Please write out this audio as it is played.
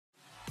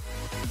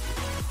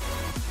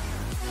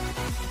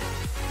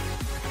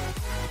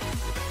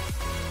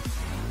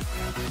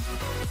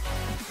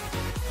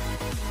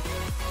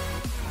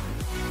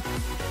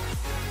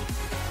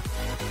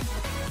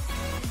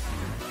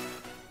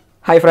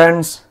Hi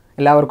friends,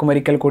 എല്ലാവർക്കും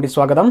ഒരിക്കൽ കൂടി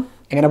സ്വാഗതം.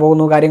 എങ്ങനെ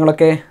പോകുന്നു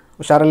കാര്യങ്ങളൊക്കെ?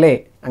 ഉഷാറല്ലേ?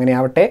 അങ്ങനെ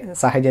ആവട്ടെ.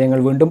 സാഹചര്യങ്ങൾ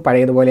വീണ്ടും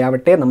പഴയതുപോലെ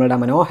ആവട്ടെ. നമ്മളുടെ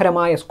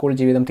മനോഹരമായ സ്കൂൾ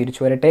ജീവിതം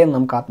തിരിച്ചു വരട്ടെ എന്ന്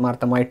നമുക്ക്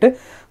ആത്മാർത്ഥമായിട്ട്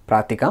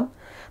പ്രാർത്ഥിക്കാം.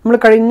 നമ്മൾ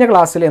കഴിഞ്ഞ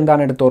ക്ലാസ്സിൽ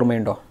എന്താണ് എടുത്ത്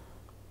ഓർമ്മയുണ്ടോ?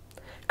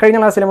 കഴിഞ്ഞ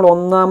ക്ലാസ്സിൽ നമ്മൾ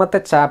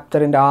ഒന്നാമത്തെ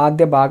ചാപ്റ്ററിൻ്റെ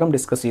ആദ്യ ഭാഗം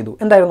ഡിസ്കസ് ചെയ്തു.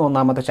 എന്തായിരുന്നു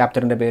ഒന്നാമത്തെ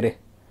ചാപ്റ്ററിൻ്റെ പേര്?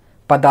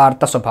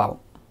 പദാർത്ഥ സ്വഭാവം,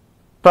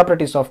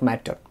 പ്രോപ്പർട്ടീസ് ഓഫ്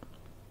മാറ്റർ.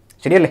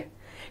 ശരിയല്ലേ?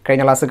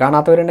 കഴിഞ്ഞ ക്ലാസ്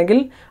കാണാത്തവരുണ്ടെങ്കിൽ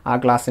ആ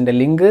ക്ലാസ്സിൻ്റെ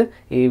ലിങ്ക്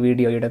ഈ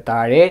വീഡിയോയുടെ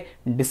താഴെ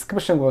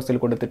ഡിസ്ക്രിപ്ഷൻ ബോക്സിൽ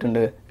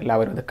കൊടുത്തിട്ടുണ്ട്.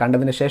 എല്ലാവരും അത്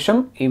കണ്ടതിന് ശേഷം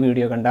ഈ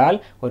വീഡിയോ കണ്ടാൽ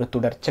ഒരു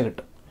തുടർച്ച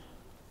കിട്ടും.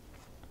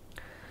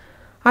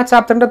 ആ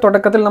ചാപ്റ്ററിൻ്റെ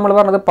തുടക്കത്തിൽ നമ്മൾ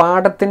പറഞ്ഞത്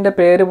പാഠത്തിൻ്റെ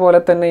പേര്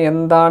പോലെ തന്നെ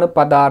എന്താണ്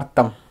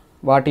പദാർത്ഥം,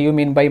 what you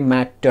mean by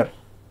matter.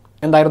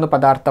 എന്തായിരുന്നു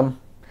പദാർത്ഥം?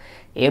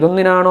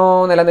 ഏതൊന്നിനാണോ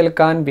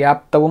നിലനിൽക്കാൻ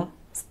വ്യാപ്തവും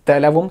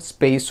സ്ഥലവും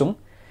സ്പേസും,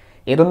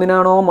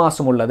 ഏതൊന്നിനാണോ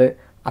മാസമുള്ളത്,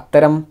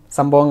 അത്തരം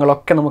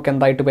സംഭവങ്ങളൊക്കെ നമുക്ക്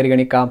എന്തായിട്ട്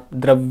പരിഗണിക്കാം?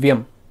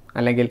 ദ്രവ്യം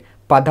അല്ലെങ്കിൽ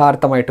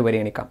പദാർത്ഥമായിട്ട്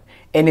പരിഗണിക്കാം.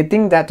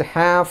 Anything that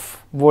have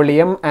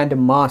volume and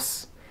mass,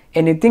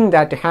 anything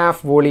that have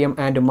volume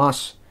and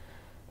mass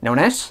known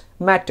as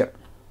matter.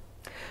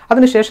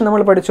 അതിനുശേഷം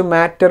നമ്മൾ പഠിച്ചു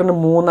മാറ്ററിന്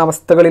 3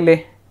 അവസ്ഥകളില്ലേ?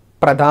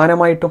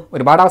 പ്രധാനമായിട്ടും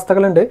ഒരുപാട്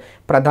അവസ്ഥകളുണ്ട്,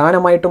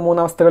 പ്രധാനമായിട്ടും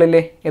 3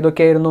 അവസ്ഥകളില്ലേ?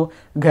 ഏതൊക്കെയായിരുന്നു?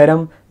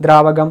 ഖരം,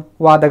 ദ്രാവകം,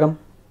 വാതകം.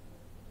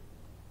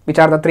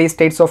 Which are the 3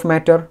 States of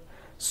matter?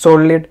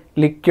 Solid,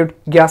 liquid,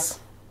 gas.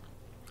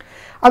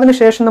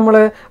 അതിനുശേഷം നമ്മൾ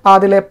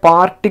അതിലെ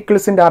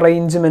പാർട്ടിക്കിൾസിൻ്റെ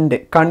അറേഞ്ച്മെൻറ്റ്,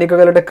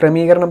 കണികകളുടെ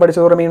ക്രമീകരണം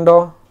പഠിച്ചത് ഓർമ്മയുണ്ടോ?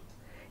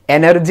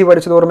 എനർജി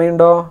പഠിച്ചത്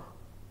ഓർമ്മയുണ്ടോ?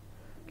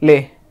 അല്ലേ?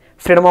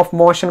 ഫ്രീഡം ഓഫ്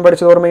മോഷൻ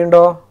പഠിച്ചത്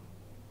ഓർമ്മയുണ്ടോ?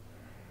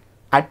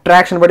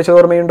 അട്രാക്ഷൻ പഠിച്ചത്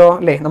ഓർമ്മയുണ്ടോ?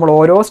 അല്ലേ? നമ്മൾ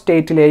ഓരോ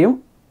സ്റ്റേറ്റിലെയും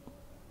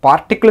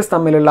പാർട്ടിക്കിൾസ്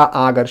തമ്മിലുള്ള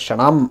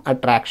ആകർഷണം,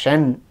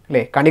 അട്രാക്ഷൻ,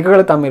 അല്ലേ?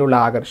 കണികകൾ തമ്മിലുള്ള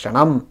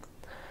ആകർഷണം,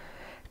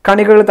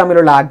 കണികകൾ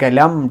തമ്മിലുള്ള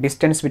അകലം,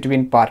 ഡിസ്റ്റൻസ്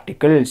ബിറ്റ്വീൻ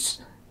പാർട്ടിക്കിൾസ്,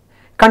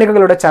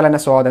 കണികകളുടെ ചലന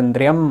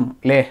സ്വാതന്ത്ര്യം,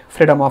 അല്ലേ?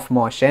 Freedom of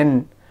motion,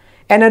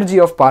 energy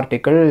of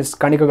particles,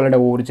 കണികകളുടെ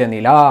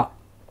ഊർജ്ജനില,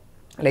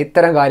 അല്ലെ?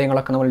 ഇത്തരം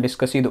കാര്യങ്ങളൊക്കെ നമ്മൾ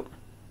ഡിസ്കസ് ചെയ്തു.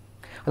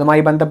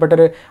 അതുമായി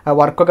ബന്ധപ്പെട്ടൊരു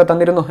വർക്കൊക്കെ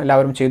തന്നിരുന്നു,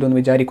 എല്ലാവരും ചെയ്തു എന്ന്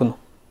വിചാരിക്കുന്നു.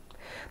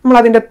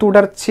 നമ്മളതിൻ്റെ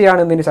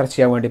തുടർച്ചയാണ് ഇന്നിന് ചർച്ച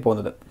ചെയ്യാൻ വേണ്ടി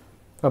പോകുന്നത്.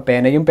 അപ്പോൾ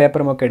പേനയും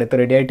പേപ്പറും ഒക്കെ എടുത്ത്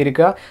റെഡി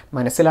ആയിട്ടിരിക്കുക.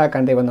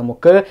 മനസ്സിലാക്കാൻ ദൈവം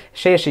നമുക്ക്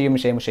ശേഷിയും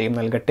ക്ഷേമയും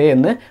നൽകട്ടെ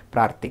എന്ന്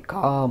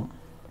പ്രാർത്ഥിക്കാം.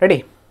 റെഡി?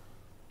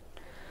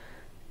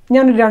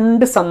 ഞാൻ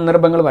 2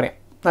 സന്ദർഭങ്ങൾ പറയാം,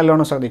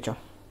 നല്ലോണം ശ്രദ്ധിച്ചോ.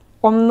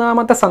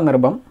 ഒന്നാമത്തെ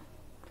സന്ദർഭം,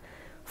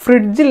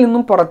 ഫ്രിഡ്ജിൽ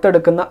നിന്നും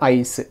പുറത്തെടുക്കുന്ന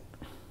ഐസ്.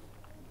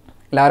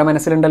 എല്ലാവരും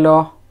മനസ്സിലുണ്ടല്ലോ?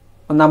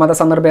 ഒന്നാമത്തെ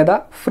സന്ദർഭം ഏതാ?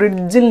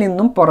 ഫ്രിഡ്ജിൽ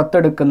നിന്നും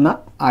പുറത്തെടുക്കുന്ന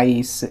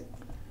ഐസ്.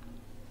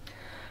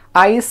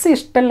 ഐസ്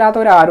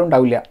ഇഷ്ടമില്ലാത്തവരാരും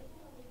ഉണ്ടാവില്ല,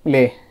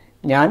 അല്ലേ?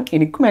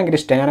 എനിക്കും ഭയങ്കര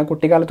ഇഷ്ടമാണ്. ഞാൻ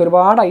കുട്ടിക്കാലത്ത്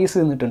ഒരുപാട് ഐസ്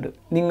തിന്നിട്ടുണ്ട്.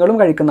 നിങ്ങളും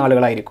കഴിക്കുന്ന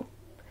ആളുകളായിരിക്കും.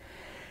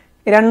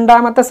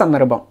 രണ്ടാമത്തെ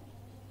സന്ദർഭം,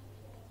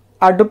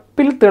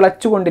 അടുപ്പിൽ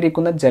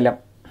തിളച്ചുകൊണ്ടിരിക്കുന്ന ജലം,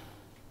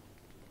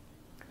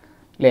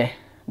 അല്ലേ?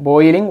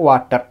 Boiling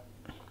water.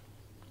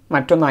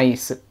 മറ്റൊന്ന്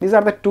ice. These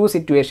are the 2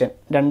 situation,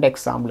 2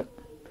 example.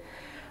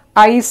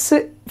 Ice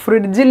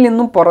ഫ്രിഡ്ജിൽ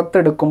നിന്നും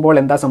പുറത്തെടുക്കുമ്പോൾ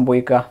എന്താ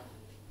സംഭവിക്കുക?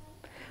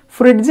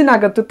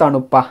 ഫ്രിഡ്ജിനകത്ത്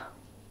തണുപ്പാ,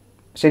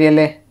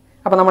 ശരിയല്ലേ?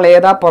 അപ്പോൾ നമ്മൾ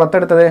ഏതാ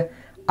പുറത്തെടുത്തത്?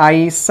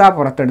 ഐസാ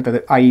പുറത്തെടുത്തത്,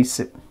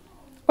 ഐസ്.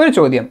 ഒരു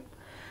ചോദ്യം,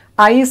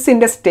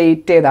 ഐസിൻ്റെ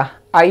സ്റ്റേറ്റ് ഏതാ?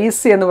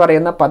 ഐസ് എന്ന്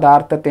പറയുന്ന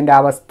പദാർത്ഥത്തിൻ്റെ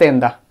അവസ്ഥ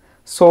എന്താ?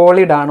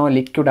 സോളിഡ് ആണോ,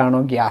 ലിക്വിഡ്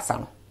ആണോ, ഗ്യാസ്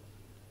ആണോ?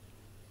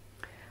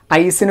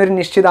 ഐസിനൊരു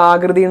നിശ്ചിത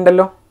ആകൃതി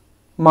ഉണ്ടല്ലോ,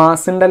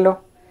 മാസ് ഉണ്ടല്ലോ,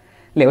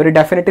 അല്ലേ? ഒരു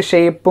ഡെഫിനിറ്റ്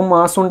ഷേപ്പും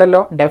മാസും ഉണ്ടല്ലോ.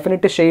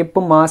 ഡെഫിനിറ്റ്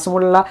ഷേപ്പും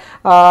മാസുമുള്ള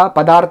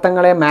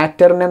പദാർത്ഥങ്ങളെ,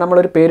 മാറ്ററിനെ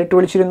നമ്മളൊരു പേരിട്ട്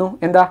വിളിച്ചിരുന്നു.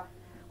 എന്താ?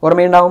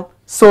 ഓർമ്മയുണ്ടാവും,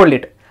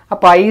 സോളിഡ്.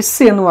 അപ്പോൾ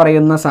ഐസ് എന്ന്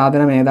പറയുന്ന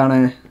സാധനം ഏതാണ്?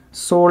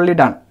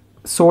 സോളിഡാണ്.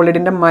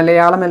 സോളിഡിൻ്റെ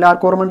മലയാളം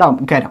എല്ലാവർക്കും ഓർമ്മ ഉണ്ടാവും,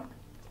 ഖരം.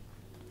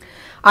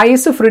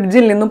 ഐസ്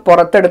ഫ്രിഡ്ജിൽ നിന്നും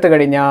പുറത്തെടുത്ത്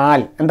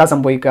കഴിഞ്ഞാൽ എന്താ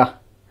സംഭവിക്കുക?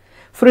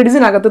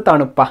 ഫ്രിഡ്ജിനകത്ത്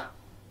തണുപ്പാ.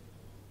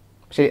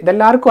 ശരി,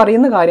 ഇതെല്ലാവർക്കും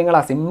അറിയുന്ന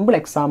കാര്യങ്ങളാണ്. Simple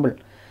example.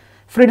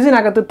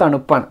 ഫ്രിഡ്ജിനകത്ത്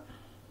തണുപ്പാണ്.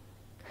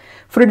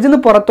 ഫ്രിഡ്ജിൽ നിന്ന്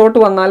പുറത്തോട്ട്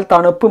വന്നാൽ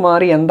തണുപ്പ്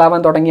മാറി എന്താവാൻ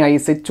തുടങ്ങി?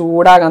 ഐസ്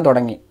ചൂടാകാൻ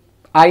തുടങ്ങി.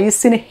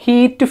 ഐസിന്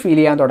ഹീറ്റ് ഫീൽ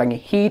ചെയ്യാൻ തുടങ്ങി,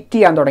 ഹീറ്റ്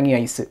ചെയ്യാൻ തുടങ്ങി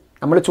ഐസ്.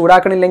 നമ്മൾ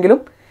ചൂടാക്കണില്ലെങ്കിലും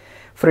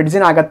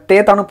ഫ്രിഡ്ജിനകത്തെ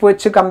തണുപ്പ്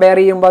വെച്ച് കമ്പയർ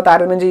ചെയ്യുമ്പോൾ,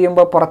 താരതമ്യം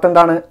ചെയ്യുമ്പോൾ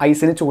പുറത്തെന്താണ്?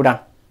 ഐസിന്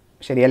ചൂടാണ്.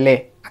 ശരിയല്ലേ?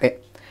 അതെ.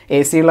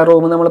 AC ഉള്ള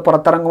റൂം നമ്മൾ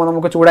പുറത്തിറങ്ങുമ്പോൾ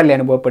നമുക്ക് ചൂടല്ലേ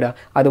അനുഭവപ്പെടുക?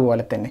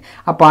 അതുപോലെ തന്നെ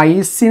അപ്പോൾ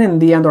ഐസിന്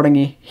എന്ത് ചെയ്യാൻ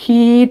തുടങ്ങി?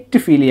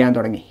 ഹീറ്റ് ഫീൽ ചെയ്യാൻ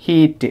തുടങ്ങി.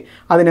 ഹീറ്റ്.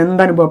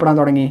 അതിനെന്ത് അനുഭവപ്പെടാൻ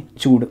തുടങ്ങി?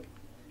 ചൂട്.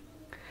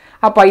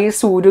 അപ്പോൾ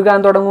ഐസ് ഉരുകാൻ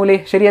തുടങ്ങൂലേ?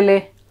 ശരിയല്ലേ?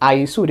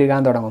 ഐസ്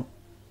ഉരുകാൻ തുടങ്ങും.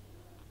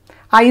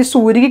 ഐസ്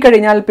ഉരുകി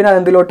കഴിഞ്ഞാൽ പിന്നെ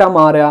അതെന്തിലോട്ടാണ്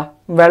മാറുക?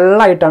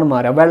 വെള്ളമായിട്ടാണ്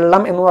മാറുക.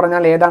 വെള്ളം എന്ന്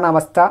പറഞ്ഞാൽ ഏതാണ്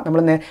അവസ്ഥ? നമ്മൾ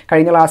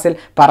കഴിഞ്ഞ ക്ലാസ്സിൽ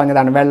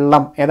പറഞ്ഞതാണ്.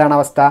 വെള്ളം ഏതാണ്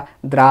അവസ്ഥ?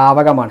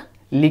 ദ്രാവകമാണ്,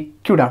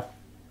 ലിക്വിഡാണ്,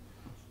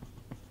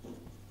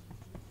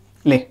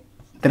 അല്ലേ?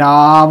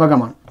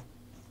 ദ്രാവകമാണ്.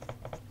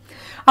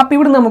 അപ്പോൾ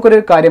ഇവിടെ നമുക്കൊരു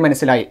കാര്യം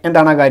മനസ്സിലായി.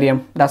 എന്താണ് ആ കാര്യം?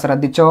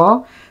 ശ്രദ്ധിച്ചോ.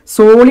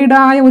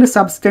 സോളിഡായ ഒരു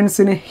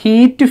സബ്സ്റ്റൻസിന്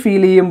ഹീറ്റ്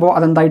ഫീൽ ചെയ്യുമ്പോൾ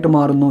അതെന്തായിട്ട്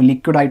മാറുന്നു?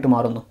 ലിക്വിഡായിട്ട്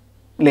മാറുന്നു,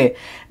 അല്ലേ?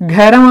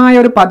 ഖരമായ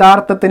ഒരു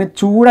പദാർത്ഥത്തിന്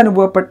ചൂട്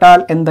അനുഭവപ്പെട്ടാൽ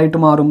എന്തായിട്ട്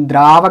മാറും?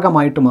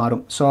 ദ്രാവകമായിട്ട്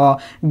മാറും. സോ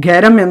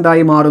ഖരം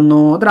എന്തായി മാറുന്നു?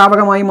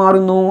 ദ്രാവകമായി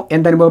മാറുന്നു.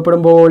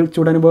 എന്തനുഭവപ്പെടുമ്പോൾ?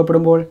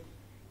 ചൂടനുഭവപ്പെടുമ്പോൾ,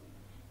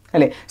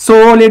 അല്ലേ?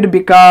 Solid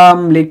become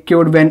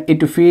liquid when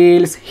it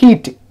feels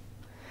heat.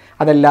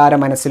 അതെല്ലാവരുടെ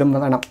മനസ്സിലും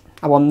വേണം.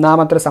 അപ്പോൾ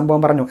ഒന്നാമത്തെ ഒരു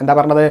സംഭവം പറഞ്ഞു. എന്താ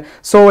പറഞ്ഞത്?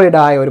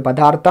 സോളിഡായ ഒരു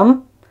പദാർത്ഥം,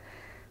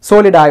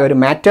 സോളിഡായ ഒരു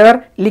മാറ്റർ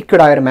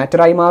ലിക്വിഡായ ഒരു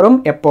മാറ്ററായി മാറും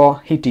എപ്പോൾ?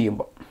 ഹീറ്റ്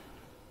ചെയ്യുമ്പോൾ,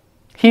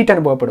 ഹീറ്റ്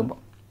അനുഭവപ്പെടുമ്പോൾ.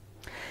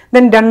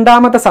 ദെൻ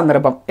രണ്ടാമത്തെ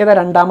സന്ദർഭം ഏതാ?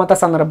 രണ്ടാമത്തെ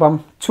സന്ദർഭം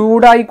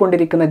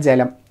ചൂടായിക്കൊണ്ടിരിക്കുന്ന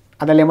ജലം,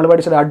 അതല്ലേ നമ്മൾ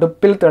പഠിച്ചത്?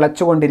 അടുപ്പിൽ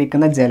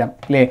തിളച്ചുകൊണ്ടിരിക്കുന്ന ജലം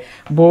അല്ലേ,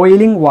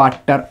 ബോയിലിംഗ്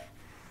വാട്ടർ.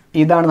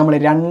 ഇതാണ് നമ്മൾ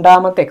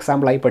രണ്ടാമത്തെ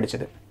എക്സാമ്പിളായി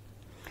പഠിച്ചത്.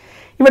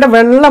 ഇവിടെ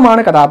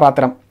വെള്ളമാണ്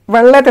കഥാപാത്രം.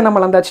 വെള്ളത്തെ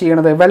നമ്മൾ എന്താ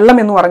ചെയ്യണത്? വെള്ളം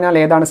എന്ന് പറഞ്ഞാൽ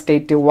ഏതാണ്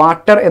സ്റ്റേറ്റ്?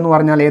 വാട്ടർ എന്ന്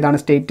പറഞ്ഞാൽ ഏതാണ്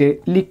സ്റ്റേറ്റ്?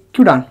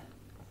 ലിക്വിഡാണ്,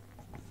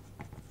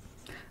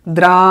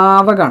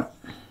 ദ്രാവകമാണ്.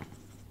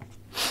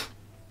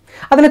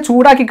 അതിനെ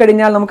ചൂടാക്കി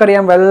കഴിഞ്ഞാൽ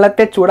നമുക്കറിയാം,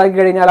 വെള്ളത്തെ ചൂടാക്കി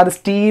കഴിഞ്ഞാൽ അത്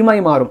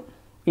സ്റ്റീമായി മാറും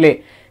അല്ലേ?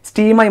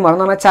 സ്റ്റീമായി മാറും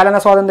എന്ന് പറഞ്ഞാൽ ചലന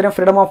സ്വാതന്ത്ര്യം,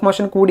 ഫ്രീഡം ഓഫ്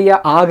മോഷൻ കൂടിയ,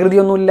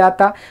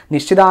 ആകൃതിയൊന്നുമില്ലാത്ത,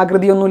 നിശ്ചിത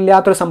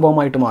ആകൃതിയൊന്നുമില്ലാത്തൊരു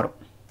സംഭവമായിട്ട് മാറും.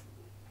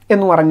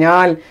 എന്ന്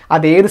പറഞ്ഞാൽ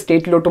അതേത്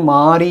സ്റ്റേറ്റിലോട്ട്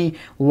മാറി?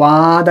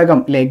 വാതകം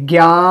അല്ലേ,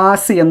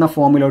 ഗ്യാസ് എന്ന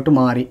ഫോമിലോട്ട്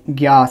മാറി.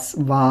 ഗ്യാസ്,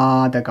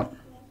 വാതകം.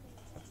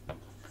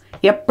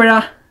 എപ്പോഴാ?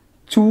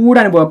 ചൂട്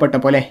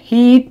അനുഭവപ്പെട്ടപ്പോൾ അല്ലേ,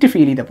 ഹീറ്റ്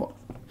ഫീൽ ചെയ്തപ്പോൾ,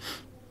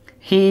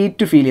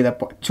 ഹീറ്റ് ഫീൽ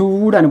ചെയ്തപ്പോൾ,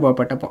 ചൂട്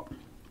അനുഭവപ്പെട്ടപ്പോൾ.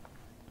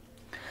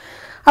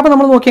 അപ്പോൾ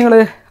നമ്മൾ നോക്കിയാൽ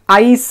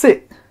ഐസ്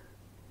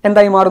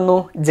എന്തായി മാറുന്നു?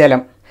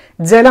 ജലം.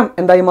 ജലം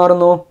എന്തായി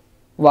മാറുന്നു?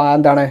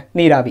 എന്താണ്?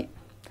 നീരാവി.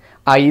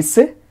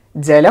 ഐസ്,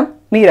 ജലം,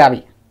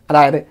 നീരാവി.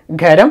 അതായത്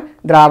ഖരം,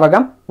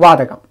 ദ്രാവകം,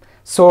 വാതകം.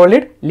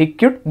 Solid,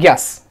 liquid,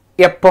 gas.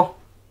 എപ്പോൾ?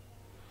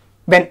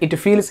 വെൻ ഇറ്റ്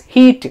ഫീൽസ്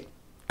ഹീറ്റ്,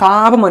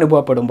 താപം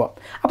അനുഭവപ്പെടുമ്പോൾ.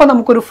 അപ്പോൾ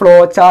നമുക്കൊരു ഫ്ലോ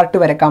ചാർട്ട്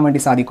വരയ്ക്കാൻ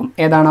വേണ്ടി സാധിക്കും.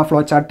 ഏതാണ് ആ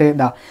ഫ്ലോ ചാർട്ട്?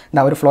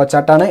 ഇതാ ഒരു ഫ്ലോ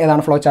ചാർട്ടാണ്.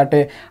 ഏതാണ് flow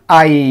chart?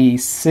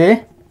 Ice,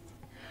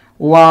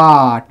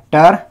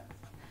 water,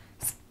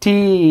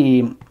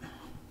 steam.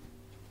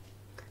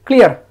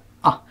 Clear?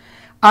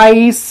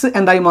 Ice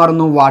എന്തായി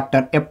മാറുന്നു?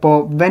 വാട്ടർ. എപ്പോൾ?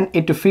 വെൻ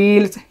ഇറ്റ്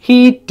ഫീൽസ്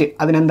ഹീറ്റ്,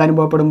 അതിനെന്താ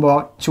അനുഭവപ്പെടുമ്പോൾ?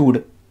 ചൂട്.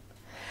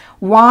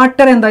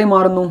 വാട്ടർ എന്തായി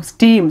മാറുന്നു?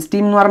 സ്റ്റീം.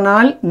 സ്റ്റീം എന്ന്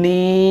പറഞ്ഞാൽ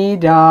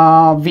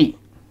നീരാവി,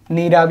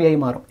 നീരാവിയായി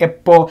മാറും.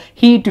 എപ്പോൾ?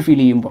 ഹീറ്റ്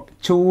ഫീൽ ചെയ്യുമ്പോൾ,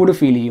 ചൂട്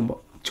ഫീൽ ചെയ്യുമ്പോൾ,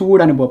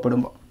 ചൂട്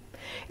അനുഭവപ്പെടുമ്പോൾ.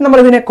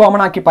 നമ്മളിതിനെ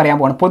കോമൺ ആക്കി പറയാൻ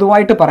പോകണം.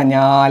 പൊതുവായിട്ട്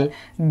പറഞ്ഞാൽ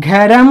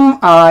ഖരം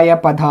ആയ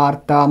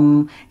പദാർത്ഥം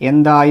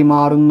എന്തായി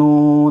മാറുന്നു?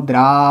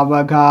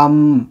 ദ്രാവകം.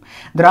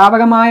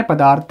 ദ്രാവകമായ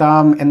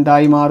പദാർത്ഥം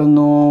എന്തായി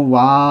മാറുന്നു?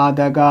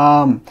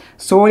 വാതകം.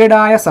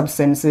 സോളിഡായ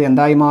സബ്സ്റ്റൻസ്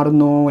എന്തായി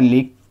മാറുന്നു?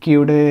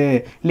 ലിക്വിഡ്.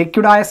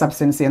 ലിക്വിഡായ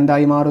സബ്സ്റ്റൻസ്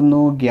എന്തായി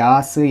മാറുന്നു?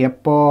 ഗ്യാസ്.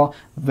 എപ്പോൾ?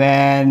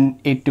 വെൻ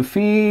ഇറ്റ്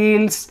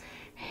ഫീൽസ്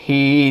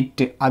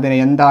ഹീറ്റ്, അതിനെ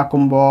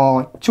എന്താക്കുമ്പോൾ?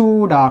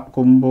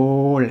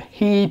 ചൂടാക്കുമ്പോൾ.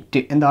 ഹീറ്റ്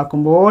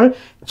എന്താക്കുമ്പോൾ?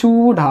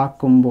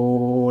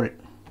 ചൂടാക്കുമ്പോൾ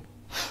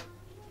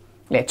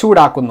അല്ലേ,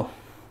 ചൂടാക്കുന്നു.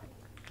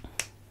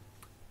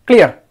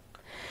 ക്ലിയർ?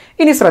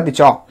 ഇനി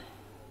ശ്രദ്ധിച്ചോ,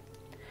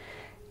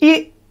 ഈ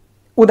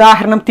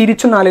ഉദാഹരണം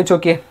തിരിച്ചൊന്ന് ആലോചിച്ച്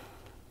നോക്കിയേ.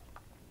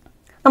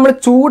 നമ്മൾ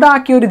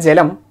ചൂടാക്കിയ ഒരു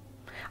ജലം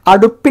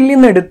അടുപ്പിൽ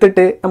നിന്ന്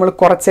എടുത്തിട്ട് നമ്മൾ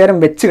കുറച്ചു നേരം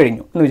വെച്ച്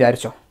കഴിഞ്ഞു എന്ന്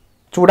വിചാരിച്ചോ.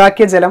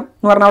 ചൂടാക്കിയ ജലം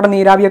എന്ന് പറഞ്ഞാൽ അവിടെ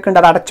നീരാവിയൊക്കെ ഉണ്ട്,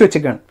 അത് അടച്ചു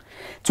വെച്ചിരിക്കുകയാണ്.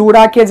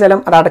 ചൂടാക്കിയ ജലം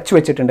അത് അടച്ചു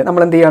വെച്ചിട്ടുണ്ട്.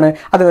 നമ്മൾ എന്ത് ചെയ്യാണ്?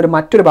 അതിനൊരു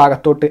മറ്റൊരു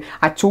ഭാഗത്തോട്ട്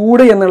ആ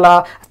ചൂട് എന്നുള്ള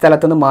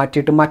സ്ഥലത്ത് നിന്ന്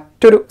മാറ്റിയിട്ട്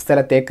മറ്റൊരു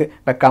സ്ഥലത്തേക്ക്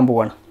വെക്കാൻ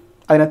പോവുകയാണ്.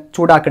 അതിനെ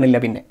ചൂടാക്കണില്ല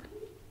പിന്നെ.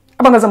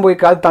 അപ്പം എന്താ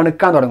സംഭവിക്കുക? അത്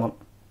തണുക്കാൻ തുടങ്ങും.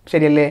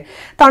 ശരിയല്ലേ?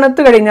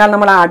 തണുത്ത് കഴിഞ്ഞാൽ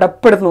നമ്മൾ ആ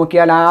അടപ്പെടുത്ത്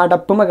നോക്കിയാൽ ആ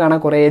അടപ്പുമ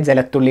കാണാൻ കുറേ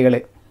ജലത്തുള്ളികൾ,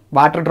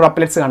 വാട്ടർ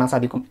ഡ്രോപ്ലെറ്റ്സ് കാണാൻ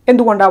സാധിക്കും.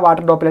 എന്തുകൊണ്ടാണ്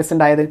വാട്ടർ ഡ്രോപ്ലെറ്റ്സ്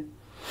ഉണ്ടായത്?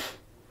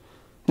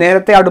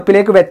 നേരത്തെ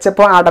അടുപ്പിലേക്ക്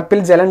വെച്ചപ്പോൾ ആ അടപ്പിൽ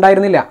ജലം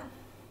ഉണ്ടായിരുന്നില്ല.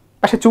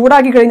 പക്ഷെ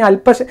ചൂടാക്കി കഴിഞ്ഞാൽ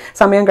അല്പ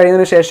സമയം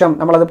കഴിയുന്നതിന് ശേഷം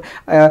നമ്മളത്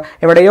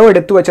എവിടെയോ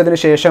എടുത്തു വെച്ചതിന്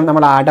ശേഷം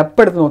നമ്മൾ ആ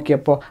അടപ്പെടുത്ത്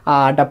നോക്കിയപ്പോൾ ആ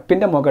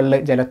അടപ്പിൻ്റെ മുകളിൽ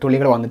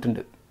ജലത്തുള്ളികൾ വന്നിട്ടുണ്ട്.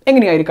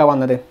 എങ്ങനെയായിരിക്കാം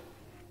വന്നത്?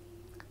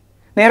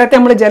 നേരത്തെ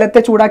നമ്മൾ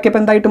ജലത്തെ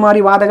ചൂടാക്കിയപ്പോൾ എന്തായിട്ട്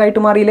മാറി?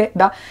 വാതകമായിട്ട് മാറിയില്ലേ?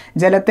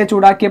 ജലത്തെ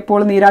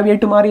ചൂടാക്കിയപ്പോൾ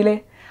നീരാവിയായിട്ട് മാറിയില്ലേ?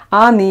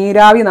 ആ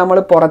നീരാവി നമ്മൾ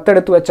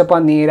പുറത്തെടുത്ത് വെച്ചപ്പോൾ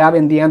ആ നീരാവി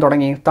എന്ത് ചെയ്യാൻ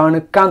തുടങ്ങി?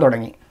 തണുക്കാൻ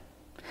തുടങ്ങി.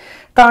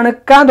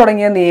 തണുക്കാൻ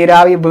തുടങ്ങിയ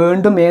നീരാവി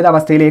വീണ്ടും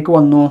ഏതവസ്ഥയിലേക്ക്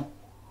വന്നു?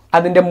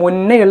 അതിൻ്റെ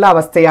മുന്നേയുള്ള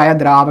അവസ്ഥയായ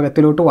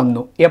ദ്രാവകത്തിലോട്ട്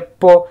വന്നു.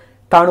 എപ്പോൾ?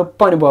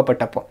 തണുപ്പ്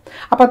അനുഭവപ്പെട്ടപ്പോൾ.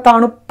 അപ്പോൾ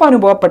തണുപ്പ്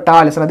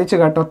അനുഭവപ്പെട്ടാൽ, ശ്രദ്ധിച്ചു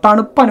കേട്ടോ,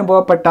 തണുപ്പ്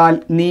അനുഭവപ്പെട്ടാൽ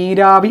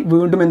നീരാവി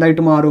വീണ്ടും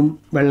എന്തായിട്ട് മാറും?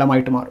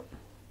 വെള്ളമായിട്ട് മാറും.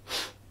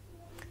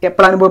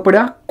 എപ്പോഴാണ്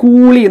അനുഭവപ്പെടുക?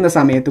 കൂളി എന്ന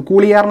സമയത്ത്.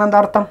 കൂളി കാരണം എന്താ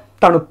അർത്ഥം?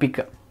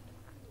 തണുപ്പിക്കുക.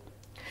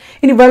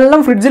 ഇനി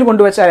വെള്ളം ഫ്രിഡ്ജിൽ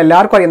കൊണ്ടുവച്ചാൽ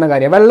എല്ലാവർക്കും അറിയുന്ന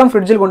കാര്യം, വെള്ളം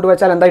ഫ്രിഡ്ജിൽ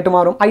കൊണ്ടുവച്ചാൽ എന്തായിട്ട്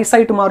മാറും?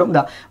 ഐസായിട്ട് മാറും.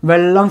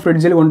 വെള്ളം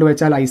ഫ്രിഡ്ജിൽ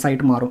കൊണ്ടുവച്ചാൽ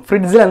ഐസായിട്ട് മാറും.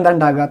 ഫ്രിഡ്ജിൽ എന്താ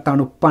ഉണ്ടാകുക?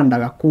 തണുപ്പാണ്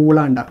ഉണ്ടാകുക,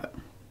 കൂളാണ് ഉണ്ടാകുക.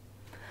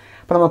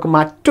 അപ്പോൾ നമുക്ക്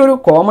മറ്റൊരു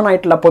കോമൺ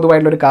ആയിട്ടുള്ള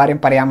പൊതുവായിട്ടുള്ളൊരു കാര്യം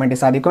പറയാൻ വേണ്ടി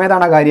സാധിക്കും.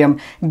 ഏതാണ് ആ കാര്യം?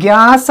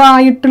 ഗ്യാസ്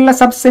ആയിട്ടുള്ള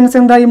സബ്സ്റ്റൻസ്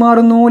എന്തായി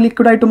മാറുന്നു?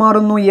 ലിക്വിഡായിട്ട്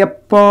മാറുന്നു.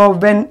 എപ്പോൾ?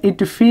 When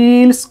it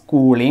feels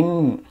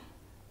cooling.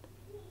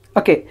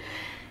 Okay.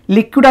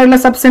 ലിക്വിഡായിട്ടുള്ള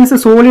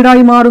substance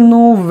സോളിഡായി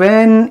മാറുന്നു.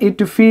 When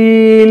it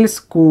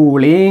feels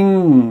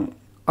cooling.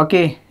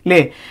 Okay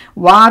അല്ലേ?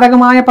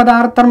 വാതകമായ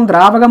പദാർത്ഥം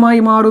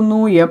ദ്രാവകമായി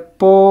മാറുന്നു.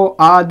 എപ്പോൾ?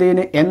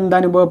 അതിന്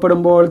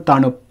എന്തനുഭവപ്പെടുമ്പോൾ?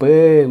 തണുപ്പ്.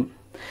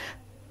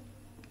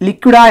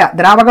 ലിക്വിഡായ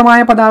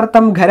ദ്രാവകമായ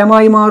പദാർത്ഥം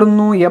ഖരമായി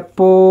മാറുന്നു.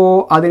 എപ്പോൾ?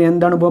 അതിന്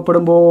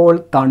എന്തനുഭവപ്പെടുമ്പോൾ?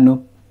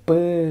 തണുപ്പ്.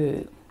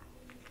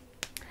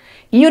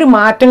 ഈ ഒരു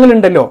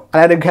മാറ്റങ്ങളുണ്ടല്ലോ,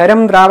 അതായത്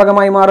ഖരം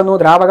ദ്രാവകമായി മാറുന്നു,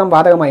 ദ്രാവകം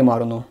വാതകമായി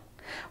മാറുന്നു.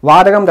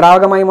 വാതകം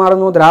ദ്രാവകമായി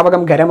മാറുന്നു,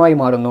 ദ്രാവകം ഖരമായി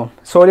മാറുന്നു.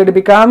 Solid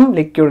become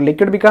liquid,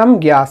 liquid become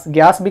gas,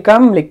 gas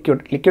become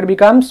liquid, liquid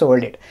become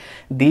solid.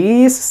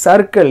 This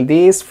circle,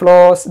 this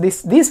flows,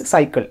 this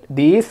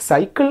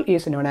cycle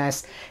is known as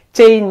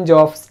change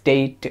of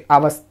state,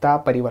 അവസ്ഥ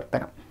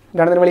പരിവർത്തനം.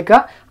 എന്താണെന്ന് വിളിക്കുക?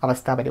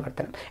 അവസ്ഥാ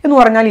പരിവർത്തനം എന്ന്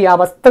പറഞ്ഞാൽ ഈ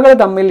അവസ്ഥകൾ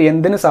തമ്മിൽ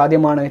എന്തിന്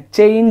സാധ്യമാണ്?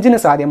 ചേഞ്ചിന്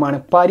സാധ്യമാണ്,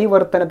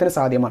 പരിവർത്തനത്തിന്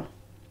സാധ്യമാണ്.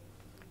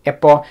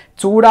 എപ്പോൾ?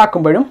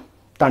 ചൂടാക്കുമ്പോഴും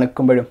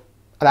തണുക്കുമ്പോഴും,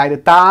 അതായത്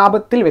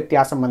താപത്തിൽ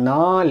വ്യത്യാസം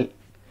വന്നാൽ.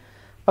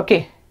 ഓക്കെ,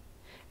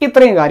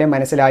 ഇത്രയും കാര്യം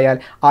മനസ്സിലായാൽ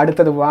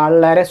അടുത്തത്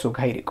വളരെ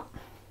സുഖമായിരിക്കും.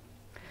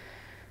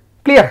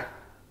 ക്ലിയർ?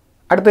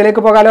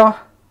 അടുത്തതിലേക്ക് പോകാലോ?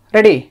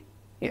 റെഡി?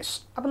 യെസ്.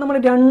 അപ്പം നമ്മൾ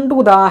 2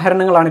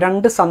 ഉദാഹരണങ്ങളാണ്,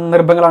 2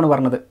 സന്ദർഭങ്ങളാണ്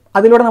പറഞ്ഞത്.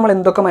 അതിലൂടെ നമ്മൾ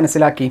എന്തൊക്കെ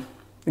മനസ്സിലാക്കി?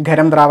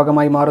 ഖരം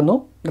ദ്രാവകമായി മാറുന്നു,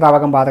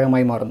 ദ്രാവകം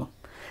വാതകമായി മാറുന്നു,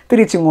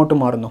 തിരിച്ചിങ്ങോട്ടും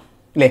മാറുന്നു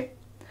അല്ലേ?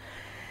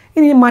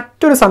 ഇനി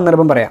മറ്റൊരു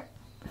സന്ദർഭം പറയാം.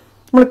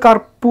 നമ്മൾ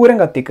കർപ്പൂരം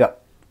കത്തിക്കുക,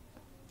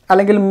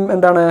 അല്ലെങ്കിൽ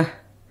എന്താണ്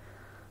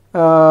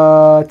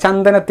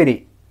ചന്ദനത്തിരി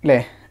അല്ലേ,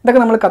 ഇതൊക്കെ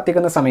നമ്മൾ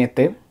കത്തിക്കുന്ന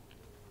സമയത്ത്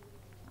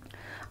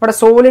അവിടെ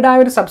സോളിഡായ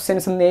ഒരു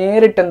സബ്സ്റ്റൻസ്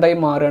നേരിട്ട് എന്തായി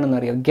മാറുകയാണെന്ന്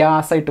അറിയാം?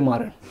 ഗ്യാസായിട്ട്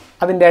മാറുകയാണ്.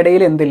 അതിൻ്റെ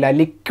ഇടയിൽ എന്തില്ല?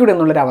 ലിക്വിഡ്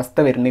എന്നുള്ളൊരു അവസ്ഥ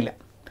വരുന്നില്ല.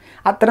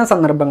 അത്തരം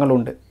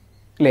സന്ദർഭങ്ങളുണ്ട്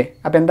അല്ലേ?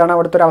 അപ്പോൾ എന്താണ്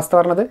അവിടുത്തെ ഒരു അവസ്ഥ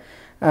പറഞ്ഞത്?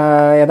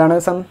 ഏതാണ്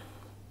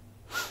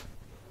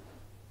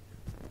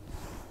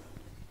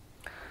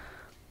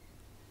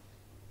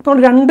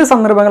ഇപ്പോൾ 2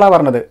 സന്ദർഭങ്ങളാണ്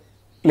പറഞ്ഞത്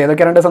അല്ലേ?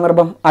 ഏതൊക്കെ 2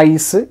 സന്ദർഭം?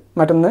 ഐസ്,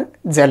 മറ്റൊന്ന്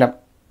ജലം.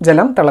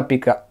 ജലം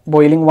തിളപ്പിക്കുക,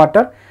 boiling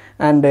water,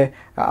 and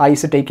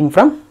ice taking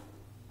from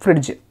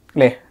fridge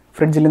അല്ലേ?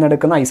 ഫ്രിഡ്ജിൽ നിന്ന്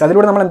എടുക്കുന്ന ഐസ്.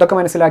 അതിലൂടെ നമ്മൾ എന്തൊക്കെ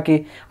മനസ്സിലാക്കി?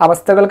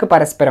 അവസ്ഥകൾക്ക്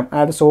പരസ്പരം,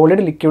 അതായത്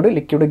സോളിഡ് ലിക്വിഡ്,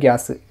 ലിക്വിഡ്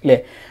ഗ്യാസ് അല്ലേ?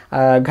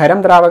 ഖരം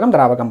ദ്രാവകം,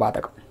 ദ്രാവകം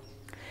വാതകം.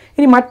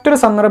 ഇനി മറ്റൊരു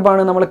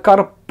സന്ദർഭമാണ് നമ്മൾ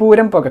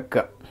കർപ്പൂരം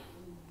പുകക്കുക.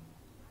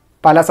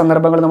 പല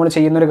സന്ദർഭങ്ങളും നമ്മൾ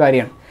ചെയ്യുന്നൊരു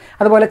കാര്യമാണ്.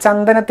 അതുപോലെ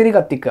ചന്ദനത്തിരി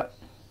കത്തിക്കുക,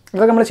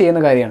 ഇതൊക്കെ നമ്മൾ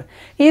ചെയ്യുന്ന കാര്യമാണ്.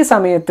 ഈ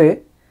സമയത്ത്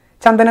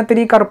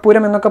ചന്ദനത്തിരി,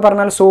 കർപ്പൂരം എന്നൊക്കെ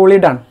പറഞ്ഞാൽ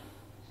സോളിഡാണ്,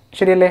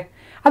 ശരിയല്ലേ?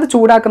 അത്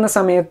ചൂടാക്കുന്ന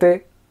സമയത്ത്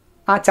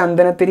ആ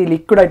ചന്ദനത്തിരി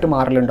ലിക്വിഡായിട്ട്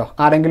മാറലുണ്ടോ?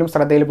 ആരെങ്കിലും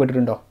ശ്രദ്ധയിൽ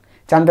പെട്ടിട്ടുണ്ടോ?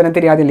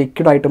 ചന്ദനത്തിരി ആദ്യം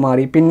ലിക്വിഡായിട്ട്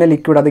മാറി, പിന്നെ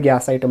ലിക്വിഡ് അത്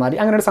ഗ്യാസായിട്ട് മാറി,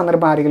 അങ്ങനെ ഒരു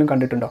സന്ദർഭം ആരെങ്കിലും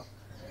കണ്ടിട്ടുണ്ടോ?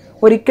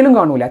 ഒരിക്കലും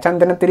കാണൂല.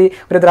 ചന്ദനത്തിരി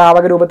ഒരു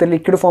ദ്രാവക രൂപത്തിൽ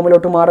ലിക്വിഡ്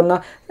ഫോമിലോട്ട് മാറുന്ന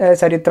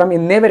ചരിത്രം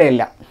ഇന്നേ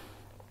വരെയല്ല.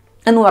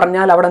 എന്ന്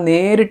പറഞ്ഞാൽ അവിടെ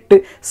നേരിട്ട്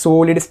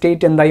സോളിഡ്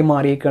സ്റ്റേറ്റ് എന്തായി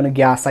മാറിയേക്കാണ്?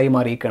 ഗ്യാസായി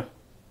മാറിയേക്കാണ്.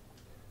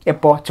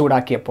 എപ്പോൾ?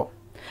 ചൂടാക്കിയപ്പോൾ.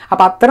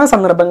 അപ്പോൾ അത്തരം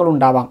സന്ദർഭങ്ങൾ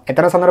ഉണ്ടാവാം.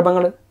 എത്ര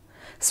സന്ദർഭങ്ങൾ?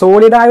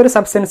 സോളിഡായ ഒരു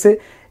സബ്സ്റ്റൻസ്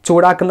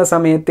ചൂടാക്കുന്ന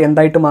സമയത്ത്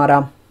എന്തായിട്ട്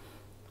മാറാം?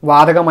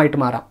 വാതകമായിട്ട്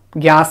മാറാം,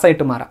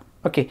 ഗ്യാസായിട്ട് മാറാം.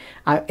 ഓക്കെ,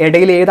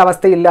 ഇടയിൽ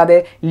ഏതവസ്ഥയില്ലാതെ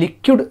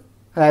ലിക്വിഡ്,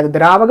 അതായത്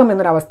ദ്രാവകം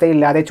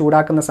എന്നൊരവസ്ഥയില്ലാതെ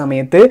ചൂടാക്കുന്ന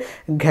സമയത്ത്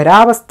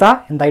ഖരാവസ്ഥ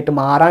എന്തായിട്ട്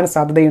മാറാൻ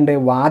സാധ്യതയുണ്ട്?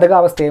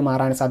 വാതകാവസ്ഥയെ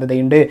മാറാൻ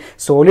സാധ്യതയുണ്ട്.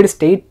 Solid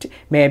state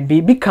may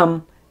become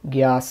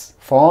gas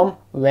form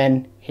when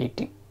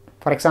heating.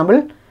 For example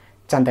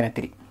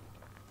ചന്ദനത്തിരി.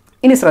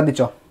 ഇനി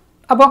ശ്രദ്ധിച്ചോ.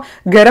 അപ്പോൾ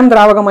ഖരം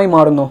ദ്രാവകമായി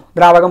മാറുന്നു,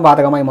 ദ്രാവകം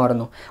വാതകമായി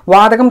മാറുന്നു,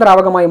 വാതകം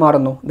ദ്രാവകമായി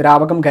മാറുന്നു,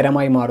 ദ്രാവകം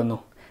ഖരമായി മാറുന്നു,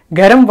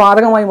 ഖരം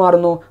വാതകമായി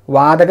മാറുന്നു,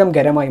 വാതകം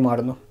ഖരമായി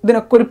മാറുന്നു.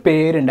 ഇതിനൊക്കെ ഒരു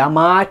പേരുണ്ട്, ആ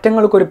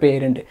മാറ്റങ്ങൾക്കൊരു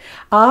പേരുണ്ട്.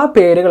 ആ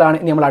പേരുകളാണ്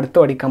ഇനി നമ്മൾ അടുത്ത്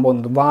പഠിക്കാൻ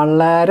പോകുന്നത്.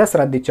 വളരെ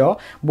ശ്രദ്ധിച്ചോ.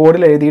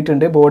 ബോർഡിൽ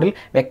എഴുതിയിട്ടുണ്ട്. ബോർഡിൽ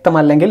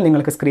വ്യക്തമല്ലെങ്കിൽ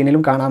നിങ്ങൾക്ക്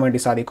സ്ക്രീനിലും കാണാൻ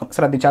വേണ്ടി സാധിക്കും.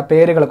 ശ്രദ്ധിച്ചോ, ആ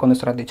പേരുകളൊക്കെ ഒന്ന്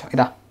ശ്രദ്ധിച്ചോ.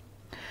 ഇതാ,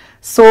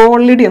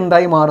 സോളിഡ്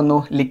എന്തായി മാറുന്നു?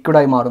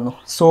 ലിക്വിഡായി മാറുന്നു.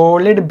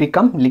 സോളിഡ്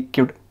ബിക്കം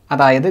ലിക്വിഡ്,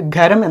 അതായത്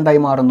ഖരം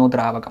എന്തായി മാറുന്നു?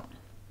 ദ്രാവകം.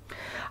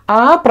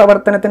 ആ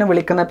പ്രവർത്തനത്തിന്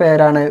വിളിക്കുന്ന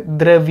പേരാണ്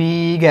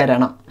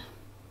ദ്രവീകരണം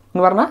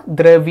എന്ന് പറഞ്ഞാൽ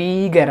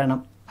ദ്രവീകരണം.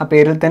 ആ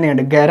പേരിൽ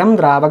തന്നെയുണ്ട്. ഖരം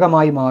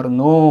ദ്രാവകമായി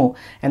മാറുന്നു.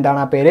 എന്താണ്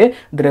ആ പേര്?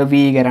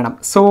 ദ്രവീകരണം.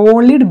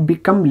 Solid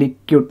become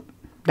liquid,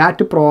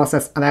 that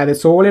process, അതായത്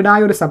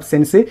സോളിഡായ ഒരു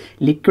സബ്സ്റ്റൻസ്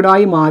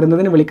ലിക്വിഡായി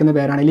മാറുന്നതിന് വിളിക്കുന്ന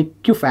പേരാണ്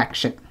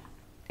ലിക്വിഫാക്ഷൻ.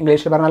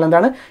 ഇംഗ്ലീഷിൽ പറഞ്ഞാൽ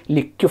എന്താണ്?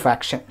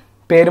 ലിക്വിഫാക്ഷൻ.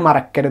 പേര്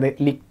മറക്കരുത്,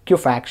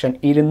 ലിക്വിഫാക്ഷൻ.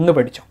 ഇരുന്ന്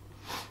പഠിച്ചോ.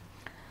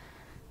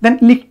 ദെൻ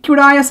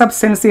ലിക്വിഡായ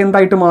സബ്സ്റ്റൻസ്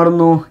എന്തായിട്ട്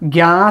മാറുന്നു?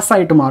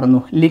 ഗ്യാസായിട്ട്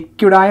മാറുന്നു.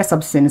 ലിക്വിഡായ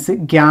സബ്സ്റ്റൻസ്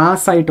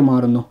ഗ്യാസായിട്ട്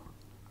മാറുന്നു.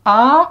 ആ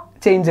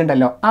ചേഞ്ച്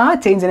ഉണ്ടല്ലോ, ആ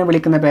ചേഞ്ചിനെ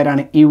വിളിക്കുന്ന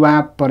പേരാണ്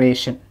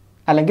ഇവാപ്പറേഷൻ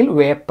അല്ലെങ്കിൽ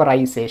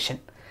വേപ്പറൈസേഷൻ.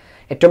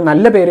 ഏറ്റവും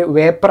നല്ല പേര്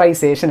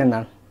വേപ്പറൈസേഷൻ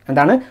എന്നാണ്.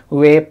 എന്താണ്?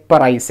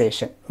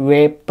 വേപ്പറൈസേഷൻ.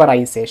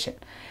 വേപ്പറൈസേഷൻ.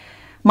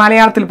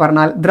 മലയാളത്തിൽ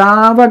പറഞ്ഞാൽ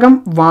ദ്രാവകം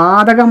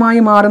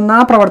വാതകമായി മാറുന്ന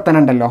ആ പ്രവർത്തനം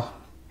ഉണ്ടല്ലോ,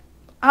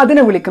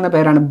 അതിനെ വിളിക്കുന്ന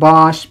പേരാണ്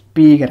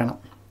ബാഷ്പീകരണം.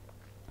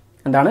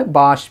 എന്താണ്?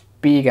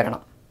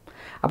 ബാഷ്പീകരണം.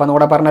 അപ്പോൾ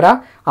നമ്മുടെ പറഞ്ഞുതരാം.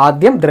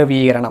 ആദ്യം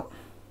ദ്രവീകരണം.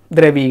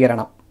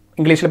 ദ്രവീകരണം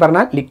ഇംഗ്ലീഷിൽ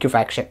പറഞ്ഞാൽ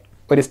ലിക്വിഫാക്ഷൻ,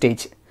 ഒരു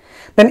സ്റ്റേജ്.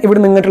 ദെൻ ഇവിടെ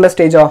നിന്നിട്ടുള്ള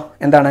സ്റ്റേജോ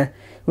എന്താണ്?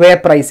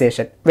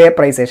 വേപ്പറൈസേഷൻ.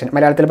 വേപ്പറൈസേഷൻ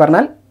മലയാളത്തിൽ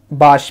പറഞ്ഞാൽ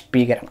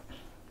ബാഷ്പീകരണം.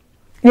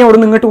 ഇനി അവിടെ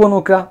നിന്നിട്ട് പോകാൻ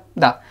നോക്കുക.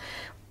 ഇതാ,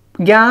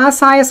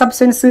 ഗ്യാസായ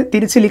സബ്സ്റ്റൻസ്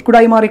തിരിച്ച്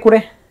ലിക്വിഡായി മാറിക്കൂടെ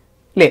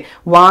അല്ലേ?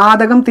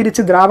 വാതകം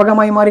തിരിച്ച്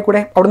ദ്രാവകമായി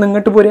മാറിക്കൂടെ? അവിടെ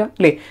നിന്നിട്ട് പോരുക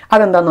അല്ലേ?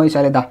 അതെന്താണെന്ന്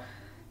ചോദിച്ചാൽ ഇതാ,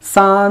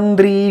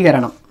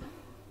 സാന്ദ്രീകരണം.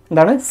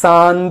 എന്താണ്?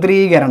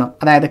 സാന്ദ്രീകരണം,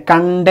 അതായത്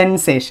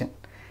കണ്ടൻസേഷൻ.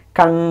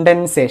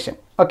 കണ്ടൻസേഷൻ.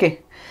 ഓക്കെ,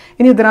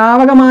 ഇനി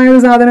ദ്രാവകമായ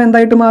ഒരു സാധനം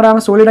എന്തായിട്ട് മാറാം?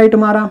 സോളിഡായിട്ട്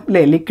മാറാം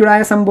അല്ലേ?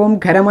 ലിക്വിഡായ സംഭവം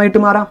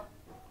ഖരമായിട്ട്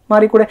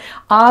മാറിക്കൂടെ?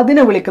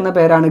 അതിനെ വിളിക്കുന്ന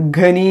പേരാണ്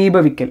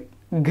ഘനീഭവിക്കൽ.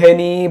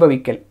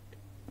 ഘനീഭവിക്കൽ.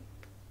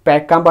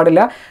 പേക്കാൻ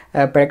പാടില്ല,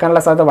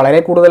 പേക്കാനുള്ള സാധ്യത വളരെ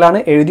കൂടുതലാണ്,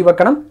 എഴുതി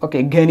വെക്കണം. ഓക്കെ,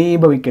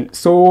 ഘനീഭവിക്കൽ.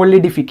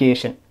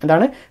 സോളിഡിഫിക്കേഷൻ.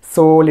 എന്താണ്?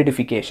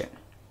 സോളിഡിഫിക്കേഷൻ.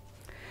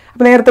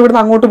 അപ്പോൾ നേരത്തെ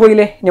ഇവിടുന്ന് അങ്ങോട്ട്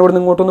പോയില്ലേ, ഇനി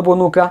ഇവിടുന്ന് ഇങ്ങോട്ടൊന്ന് പോയി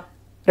നോക്കുക.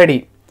 റെഡി?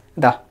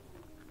 ഇതാ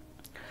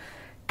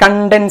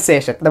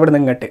കണ്ടൻസേഷൻ. ഇതവിടെ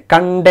നിന്ന് ഇങ്ങോട്ട്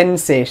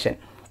കണ്ടൻസേഷൻ.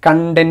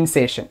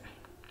 കണ്ടൻസേഷൻ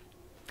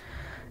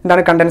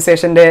എന്താണ്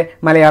കണ്ടൻസേഷൻ്റെ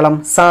മലയാളം?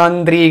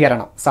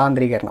 സാന്ദ്രീകരണം.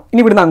 സാന്ദ്രീകരണം.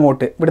 ഇനി ഇവിടുന്ന്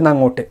അങ്ങോട്ട്, ഇവിടുന്ന്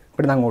അങ്ങോട്ട്,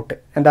 ഇവിടുന്ന് അങ്ങോട്ട്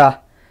എന്താ?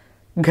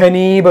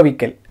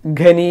 ഘനീഭവിക്കൽ.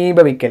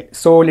 ഘനീഭവിക്കൽ,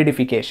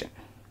 സോളിഡിഫിക്കേഷൻ.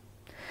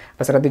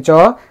 അപ്പോൾ ശ്രദ്ധിച്ചോ,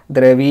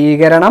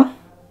 ദ്രവീകരണം,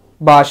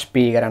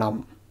 ബാഷ്പീകരണം,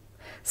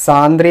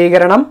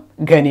 സാന്ദ്രീകരണം,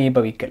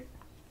 ഘനീഭവിക്കൽ.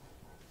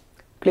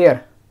 ക്ലിയർ?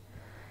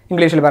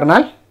 ഇംഗ്ലീഷിൽ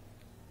പറഞ്ഞാൽ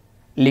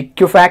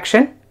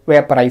liquefaction,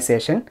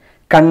 vaporisation,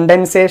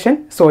 condensation,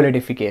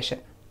 solidification.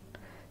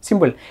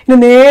 Simple. ഇനി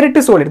നേരിട്ട്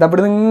സോളിഡ്,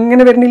 അവിടെ നിന്ന്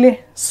ഇങ്ങനെ വരുന്നില്ലേ,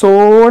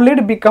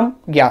 solid become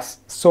gas.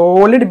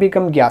 Solid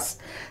become gas.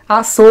 ആ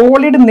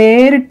സോളിഡ്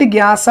നേരിട്ട്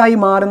ഗ്യാസായി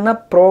മാറുന്ന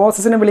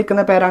പ്രോസസ്സിനെ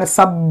വിളിക്കുന്ന പേരാണ്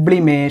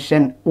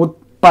സബ്ലിമേഷൻ,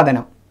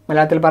 ഉത്പതനം.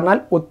 മലയാളത്തിൽ പറഞ്ഞാൽ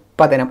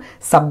ഉത്പതനം,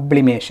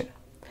 സബ്ലിമേഷൻ.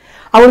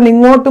 അവിടെ നിന്ന്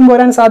ഇങ്ങോട്ടും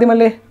പോരാൻ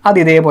സാധ്യമല്ലേ? അത്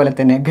ഇതേപോലെ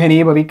തന്നെ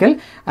ഘനീഭവിക്കൽ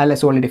അല്ല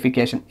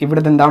സോളിഡിഫിക്കേഷൻ.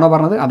 ഇവിടുത്തെ എന്താണോ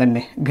പറഞ്ഞത്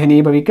അതന്നെ,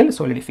 ഘനീഭവിക്കൽ,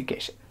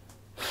 സോളിഡിഫിക്കേഷൻ.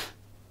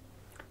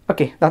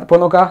 ഓക്കെ,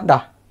 ഇപ്പോൾ നോക്കുക. ദാ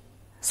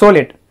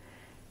സോളിഡ്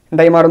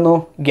എന്തായി മാറുന്നു?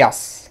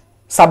 Gas.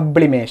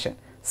 Sublimation,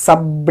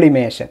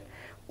 sublimation,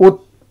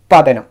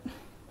 ഉത്പതനം,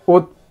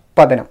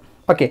 ഉത്പതനം.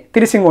 Okay,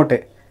 തിരിച്ചിങ്ങോട്ട്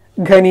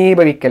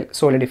ഘനീഭവിക്കൽ,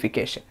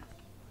 solidification.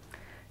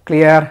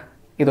 Clear?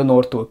 ഇതൊന്ന്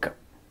ഓർത്ത് വെക്കുക.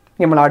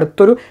 നമ്മൾ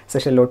അടുത്തൊരു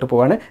സെഷനിലോട്ട്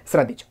പോവാണ്.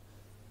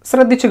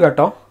 ശ്രദ്ധിച്ചു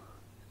കേട്ടോ.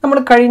 നമ്മൾ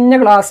കഴിഞ്ഞ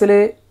ക്ലാസ്സിൽ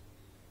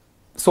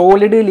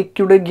സോളിഡ്,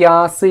 ലിക്വിഡ്,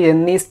 ഗ്യാസ്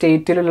എന്നീ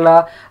സ്റ്റേറ്റിലുള്ള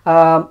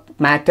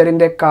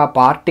മാറ്ററിൻ്റെ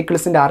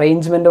പാർട്ടിക്കിൾസിൻ്റെ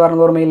അറേഞ്ച്മെൻറ്റ്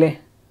പറഞ്ഞ ഓർമ്മയില്ലേ?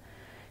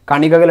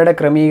 കണികകളുടെ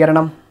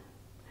ക്രമീകരണം,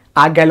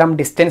 അകലം,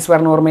 ഡിസ്റ്റൻസ്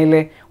പറഞ്ഞ ഓർമ്മയില്ലേ?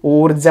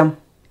 ഊർജം,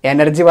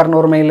 എനർജി പറഞ്ഞ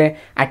ഓർമ്മയില്ലേ?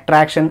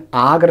 അട്രാക്ഷൻ,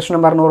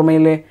 ആകർഷണം പറഞ്ഞ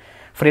ഓർമ്മയില്ലേ?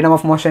 ഫ്രീഡം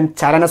ഓഫ് മോഷൻ,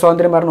 ചലന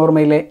സ്വാതന്ത്ര്യം പറഞ്ഞ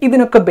ഓർമ്മയില്ലേ?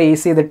 ഇതിനൊക്കെ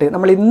ബേസ് ചെയ്തിട്ട്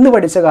നമ്മൾ ഇന്ന്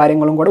പഠിച്ച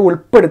കാര്യങ്ങളും കൂടെ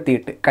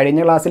ഉൾപ്പെടുത്തിയിട്ട്, കഴിഞ്ഞ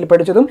ക്ലാസ്സിൽ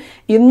പഠിച്ചതും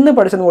ഇന്ന്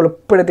പഠിച്ചതും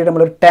ഉൾപ്പെടുത്തിയിട്ട്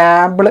നമ്മളൊരു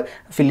ടേബിൾ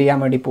ഫില്ല് ചെയ്യാൻ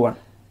വേണ്ടി പോവാണ്.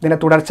 ഇതിൻ്റെ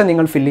തുടർച്ച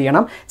നിങ്ങൾ ഫില്ല്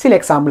ചെയ്യണം. ചില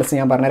എക്സാമ്പിൾസ്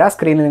ഞാൻ പറഞ്ഞുതരാം.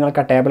 സ്ക്രീനിൽ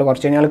നിങ്ങൾക്ക് ആ ടേബിൾ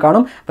കുറച്ച് കഴിഞ്ഞാൽ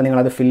കാണും. അപ്പോൾ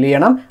നിങ്ങളത് ഫില്ല്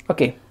ചെയ്യണം.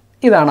 ഓക്കെ,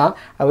 ഇതാണ്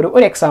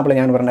ഒരു എക്സാമ്പിൾ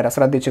ഞാൻ പറഞ്ഞുതരാം.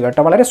 ശ്രദ്ധിച്ചു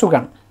കേട്ടോ, വളരെ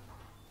സുഖമാണ്.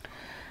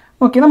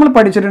 ഓക്കെ, നമ്മൾ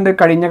പഠിച്ചിട്ടുണ്ട്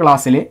കഴിഞ്ഞ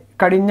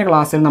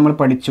ക്ലാസ്സിൽ നമ്മൾ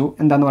പഠിച്ചു.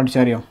 എന്താണെന്ന്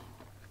പഠിച്ചറിയോ?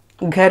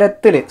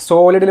 ഖരത്തിൽ,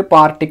 സോളിഡിൽ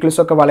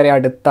പാർട്ടിക്കിൾസൊക്കെ വളരെ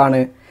അടുത്താണ്,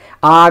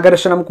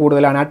 ആകർഷണം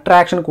കൂടുതലാണ്,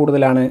 അട്രാക്ഷൻ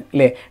കൂടുതലാണ്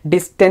അല്ലേ?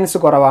 ഡിസ്റ്റൻസ്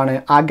കുറവാണ്,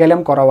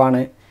 അകലം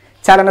കുറവാണ്,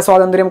 ചലന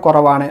സ്വാതന്ത്ര്യം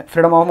കുറവാണ്,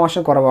 ഫ്രീഡം ഓഫ്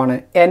മോഷൻ കുറവാണ്,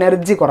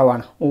 എനർജി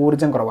കുറവാണ്,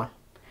 ഊർജ്ജം കുറവാണ്.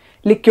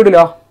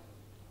 ലിക്വിഡിലോ?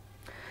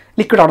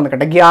 ലിക്വിഡ് അവിടെ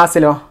നിൽക്കട്ടെ.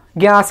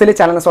 ഗ്യാസിൽ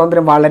ചലന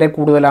സ്വാതന്ത്ര്യം വളരെ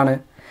കൂടുതലാണ്,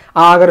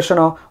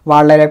 ആകർഷണോ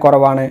വളരെ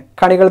കുറവാണ്,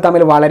 കണികൾ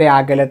തമ്മിൽ വളരെ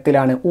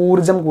അകലത്തിലാണ്,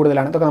 ഊർജം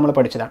കൂടുതലാണ്. ഇതൊക്കെ നമ്മൾ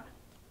പഠിച്ചതാണ്.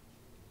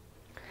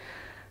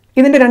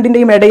 ഇതിൻ്റെ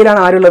രണ്ടിൻ്റെയും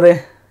ഇടയിലാണ് ആരുള്ളത്?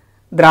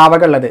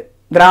 ദ്രാവകം ഉള്ളത്.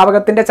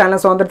 ദ്രാവകത്തിൻ്റെ ചലന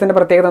സ്വാതന്ത്ര്യത്തിൻ്റെ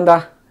പ്രത്യേകത എന്താ?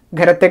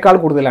 ഖരത്തേക്കാൾ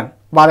കൂടുതലാണ്,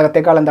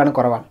 വാതകത്തേക്കാൾ എന്താണ്?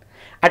 കുറവാണ്.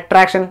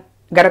 അട്രാക്ഷൻ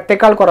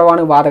ഖരത്തേക്കാൾ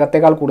കുറവാണ്,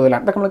 വാതകത്തേക്കാൾ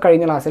കൂടുതലാണ്. ഇതൊക്കെ നമ്മൾ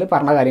കഴിഞ്ഞ ക്ലാസ്സിൽ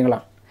പറഞ്ഞ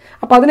കാര്യങ്ങളാണ്.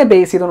 അപ്പോൾ അതിനെ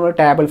ബേസ് ചെയ്ത് നമ്മൾ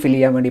ടേബിൾ ഫില്ല്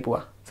ചെയ്യാൻ വേണ്ടി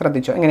പോവാം.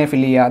 ശ്രദ്ധിച്ചോ, എങ്ങനെ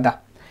ഫില്ല് ചെയ്യുക? അതാ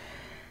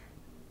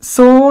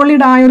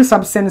സോളിഡായൊരു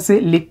സബ്സ്റ്റൻസ്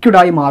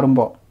ലിക്വിഡായി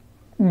മാറുമ്പോൾ,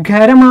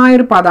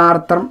 ഖരമായൊരു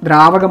പദാർത്ഥം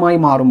ദ്രാവകമായി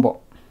മാറുമ്പോൾ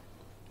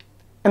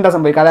എന്താ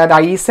സംഭവിക്കുക? അതായത്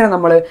ഐസിനെ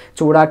നമ്മൾ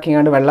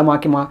ചൂടാക്കിയാണ്ട്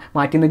വെള്ളമാക്കി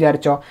മാറ്റിയെന്ന്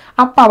വിചാരിച്ചോ,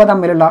 അപ്പോൾ അവ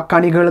തമ്മിലുള്ള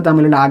കണികൾ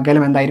തമ്മിലുള്ള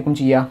അകലം എന്തായിരിക്കും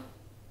ചെയ്യുക?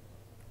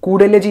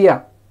 കൂടല്ലേ ചെയ്യുക?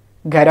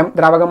 ഖരം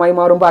ദ്രാവകമായി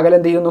മാറുമ്പോൾ അകലം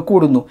എന്ത് ചെയ്യുന്നു?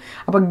 കൂടുന്നു.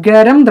 അപ്പോൾ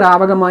ഖരം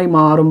ദ്രാവകമായി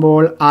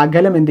മാറുമ്പോൾ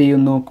അകലം എന്ത്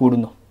ചെയ്യുന്നു?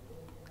 കൂടുന്നു.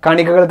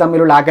 കണികകൾ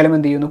തമ്മിലുള്ള അകലം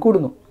എന്ത് ചെയ്യുന്നു?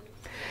 കൂടുന്നു.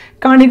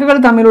 കണികകൾ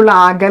തമ്മിലുള്ള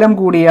അകലം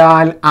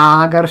കൂടിയാൽ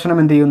ആകർഷണം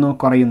എന്ത് ചെയ്യുന്നു?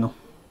 കുറയുന്നു.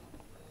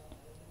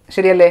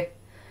 ശരിയല്ലേ?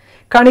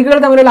 കണികകൾ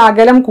തമ്മിലുള്ള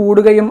അകലം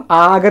കൂടുകയും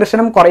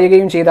ആകർഷണം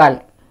കുറയുകയും ചെയ്താൽ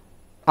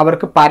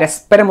അവർക്ക്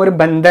പരസ്പരം ഒരു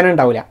ബന്ധനം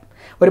ഉണ്ടാവില്ല.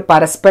 ഒരു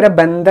പരസ്പര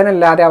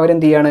ബന്ധനമില്ലാതെ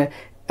അവരെന്ത് ചെയ്യാണ്?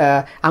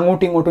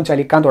 അങ്ങോട്ടും ഇങ്ങോട്ടും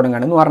ചലിക്കാൻ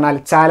തുടങ്ങുകയാണ്. എന്ന് പറഞ്ഞാൽ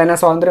ചലന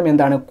സ്വാതന്ത്ര്യം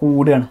എന്താണ്?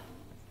 കൂടുകയാണ്.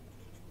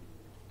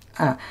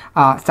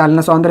 ചലന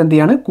സ്വാതന്ത്ര്യം എന്ത്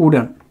ചെയ്യാണ്?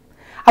 കൂടുകയാണ്.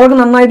 അവർക്ക്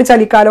നന്നായിട്ട്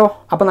ചലിക്കാലോ,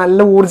 അപ്പോൾ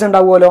നല്ല ഊർജ്ജം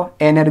ഉണ്ടാവുമല്ലോ,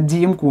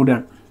 എനർജിയും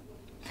കൂടുകയാണ്.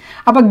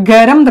 അപ്പോൾ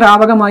ഖരം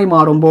ദ്രാവകമായി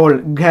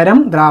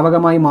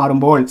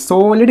മാറുമ്പോൾ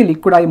സോളിഡ്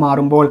ലിക്വിഡായി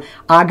മാറുമ്പോൾ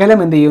അകലം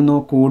എന്ത് ചെയ്യുന്നു?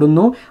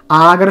 കൂടുന്നു.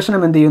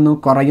 ആകർഷണം എന്ത് ചെയ്യുന്നു?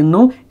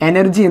 കുറയുന്നു.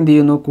 എനർജി എന്ത്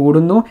ചെയ്യുന്നു?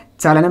 കൂടുന്നു.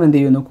 ചലനം എന്ത്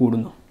ചെയ്യുന്നു?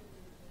 കൂടുന്നു.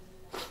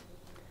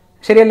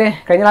 ശരിയല്ലേ?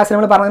 കഴിഞ്ഞ ക്ലാസ്സിൽ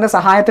നമ്മൾ പറഞ്ഞതിൻ്റെ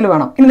സഹായത്തിൽ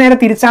വേണം. ഇനി നേരെ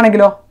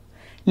തിരിച്ചാണെങ്കിലോ?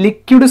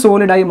 ലിക്വിഡ്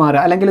സോളിഡായി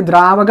മാറുക അല്ലെങ്കിൽ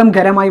ദ്രാവകം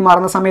ഖരമായി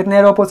മാറുന്ന സമയത്ത്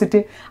നേരെ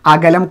ഓപ്പോസിറ്റ്.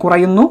 അകലം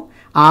കുറയുന്നു,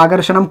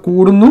 ആകർഷണം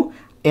കൂടുന്നു,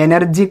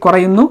 എനർജി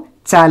കുറയുന്നു,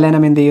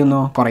 ചലനം എന്ത് ചെയ്യുന്നു?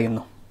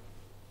 കുറയുന്നു.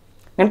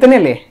 അങ്ങനെ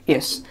തന്നെയല്ലേ?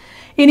 യെസ്.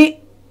 ഇനി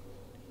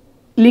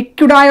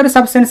ലിക്വിഡായ ഒരു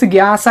സബ്സ്റ്റൻസ്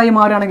ഗ്യാസായി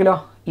മാറുകയാണെങ്കിലോ?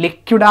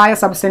 ലിക്വിഡായ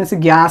സബ്സ്റ്റൻസ്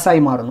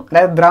ഗ്യാസായി മാറുന്നു.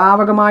 അതായത്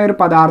ദ്രാവകമായൊരു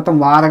പദാർത്ഥം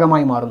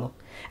വാതകമായി മാറുന്നു.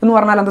 എന്ന്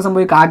പറഞ്ഞാൽ എന്താ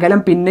സംഭവിക്കുക? അകലം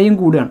പിന്നെയും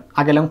കൂടുകയാണ്.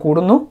 അകലം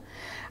കൂടുന്നു,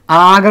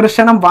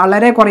 ആകർഷണം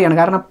വളരെ കുറയാണ്.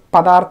 കാരണം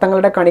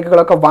പദാർത്ഥങ്ങളുടെ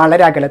കണികകളൊക്കെ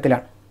വളരെ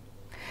അകലത്തിലാണ്.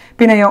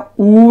 പിന്നെയോ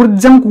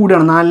ഊർജം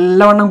കൂടുകയാണ്,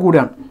 നല്ലവണ്ണം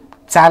കൂടുകയാണ്.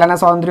 ചലന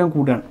സ്വാതന്ത്ര്യം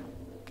കൂടുകയാണ്.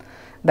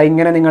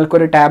 ഇങ്ങനെ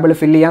നിങ്ങൾക്കൊരു ടേബിൾ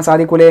ഫില്ല് ചെയ്യാൻ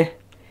സാധിക്കൂലേ?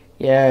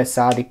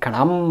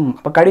 സാധിക്കണം.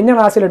 അപ്പോൾ കഴിഞ്ഞ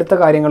ക്ലാസ്സിലെടുത്ത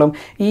കാര്യങ്ങളും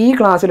ഈ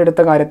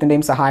ക്ലാസ്സിലെടുത്ത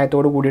കാര്യത്തിൻ്റെയും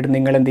സഹായത്തോട് കൂടിയിട്ട്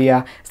നിങ്ങൾ എന്ത് ചെയ്യുക?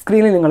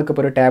 സ്ക്രീനിൽ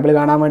നിങ്ങൾക്കിപ്പോൾ ഒരു ടേബിൾ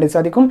കാണാൻ വേണ്ടി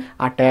സാധിക്കും.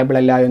 ആ ടേബിൾ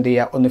എല്ലാവരും എന്ത്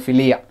ചെയ്യുക? ഒന്ന്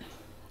ഫില്ല് ചെയ്യുക.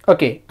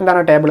 ഓക്കെ,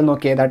 എന്താണ് ടേബിൾ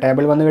നോക്കിയത്?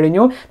 ടേബിൾ വന്നു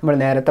കഴിഞ്ഞു. നമ്മൾ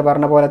നേരത്തെ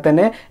പറഞ്ഞ പോലെ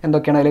തന്നെ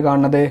എന്തൊക്കെയാണ് അതിൽ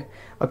കാണുന്നത്?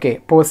 ഓക്കെ,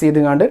 പോസ് ചെയ്ത്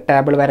കണ്ട്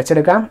ടേബിൾ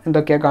വരച്ചെടുക്കാം.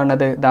 എന്തൊക്കെയാണ്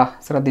കാണുന്നത്? ഇതാ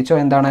ശ്രദ്ധിച്ചോ,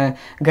 എന്താണ്?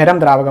 ഖരം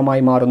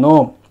ദ്രാവകമായി മാറുന്നു,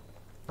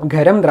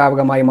 ഖരം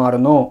ദ്രാവകമായി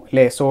മാറുന്നു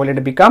അല്ലേ?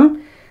 സോളിഡ് ബിക്കം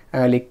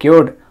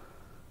ലിക്വിഡ്,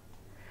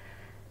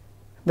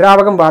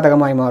 ദ്രാവകം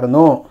വാതകമായി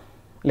മാറുന്നു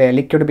അല്ലേ?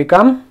 Liquid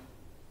become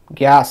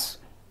gas.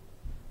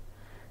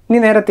 ഇനി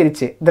നേരെ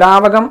തിരിച്ച്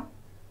ദ്രാവകം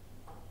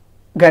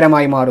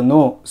ഖരമായി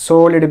മാറുന്നു,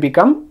 solid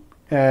become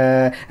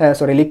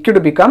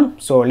liquid become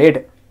solid.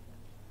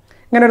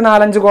 ഇങ്ങനെ ഒരു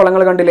 4-5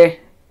 കോളങ്ങൾ കണ്ടില്ലേ?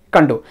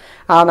 കണ്ടു.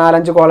 ആ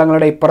 4-5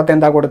 കോളങ്ങളുടെ ഇപ്പുറത്ത്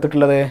എന്താ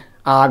കൊടുത്തിട്ടുള്ളത്?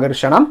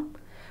 ആകർഷണം,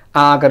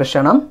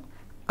 ആകർഷണം,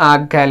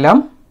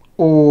 അകലം,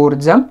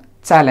 ഊർജം,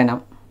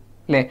 ചലനം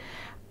അല്ലേ?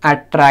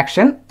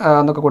 അട്രാക്ഷൻ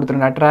എന്നൊക്കെ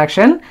കൊടുത്തിട്ടുണ്ട്.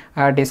 Attraction,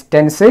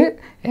 distance,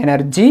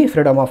 energy,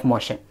 freedom of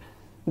motion.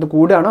 ഇത്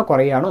കൂടുകയാണോ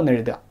കുറയുകയാണോ എന്ന്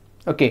എഴുതുക.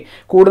 ഓക്കെ,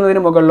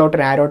 കൂടുന്നതിന് മുകളിലോട്ട്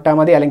ഒരു ആരോ ഇട്ടാൽ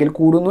മതി, അല്ലെങ്കിൽ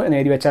കൂടുന്നു എന്ന്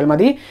എഴുതി വെച്ചാൽ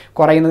മതി.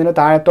 കുറയുന്നതിന്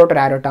താഴത്തോട്ട്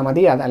ഒരു ആരോ ഇട്ടാൽ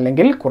മതി,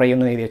 അതല്ലെങ്കിൽ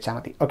കുറയുന്നു എന്ന് എഴുതി വെച്ചാൽ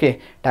മതി. ഓക്കെ,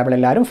 ടേബിൾ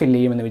എല്ലാവരും ഫില്ല്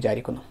ചെയ്യുമെന്ന്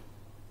വിചാരിക്കുന്നു.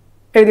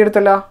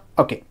 എഴുതിയെടുത്തല്ലോ?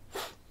 ഓക്കെ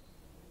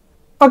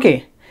ഓക്കെ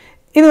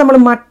ഇനി നമ്മൾ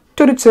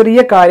മറ്റൊരു ചെറിയ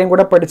കാര്യം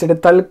കൂടെ പഠിച്ചിട്ട്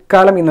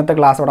തൽക്കാലം ഇന്നത്തെ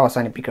ക്ലാസ് അവിടെ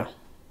അവസാനിപ്പിക്കണം.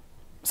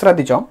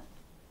 ശ്രദ്ധിച്ചോ,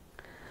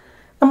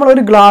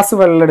 നമ്മളൊരു ഗ്ലാസ്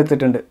വെള്ളം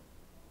എടുത്തിട്ടുണ്ട്.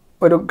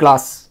 ഒരു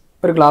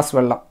ഗ്ലാസ്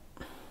വെള്ളം,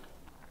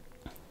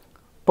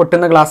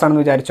 പൊട്ടുന്ന ഗ്ലാസ്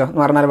ആണെന്ന് വിചാരിച്ചോ.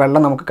 എന്ന് പറഞ്ഞാൽ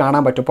വെള്ളം നമുക്ക്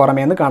കാണാൻ പറ്റും,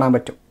 പുറമേ നിന്ന് കാണാൻ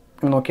പറ്റും,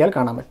 നോക്കിയാൽ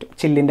കാണാൻ പറ്റും.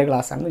 ചില്ലിൻ്റെ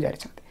ഗ്ലാസ് ആണെന്ന്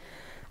വിചാരിച്ചാൽ മതി.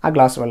 ആ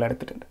ഗ്ലാസ് വെള്ളം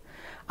എടുത്തിട്ടുണ്ട്.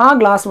 ആ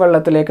ഗ്ലാസ്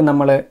വെള്ളത്തിലേക്ക്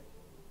നമ്മൾ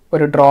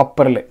ഒരു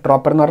ഡ്രോപ്പർ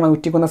എന്ന് പറഞ്ഞാൽ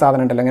ഉറ്റിക്കുന്ന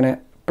സാധനം ഉണ്ടല്ലോ, അങ്ങനെ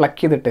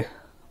പ്ലക്ക് ചെയ്തിട്ട്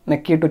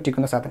നെക്കിയിട്ട്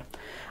ഉറ്റിക്കുന്ന സാധനം,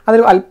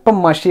 അതിൽ അല്പം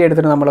മഷി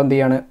എടുത്തിട്ട് നമ്മൾ എന്ത്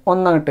ചെയ്യാണ്,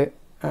 ഒന്നങ്ങോട്ട്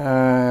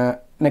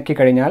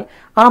നെക്കിക്കഴിഞ്ഞാൽ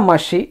ആ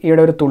മഷി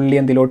ഇവിടെ ഒരു തുള്ളി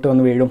എന്തിലോട്ട്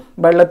വന്ന് വീഴും?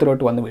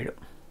 വെള്ളത്തിലോട്ട് വന്ന് വീഴും.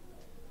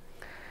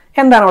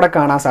 എന്താണ് അവിടെ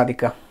കാണാൻ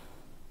സാധിക്കുക?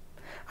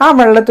 ആ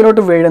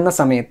വെള്ളത്തിലോട്ട് വീഴുന്ന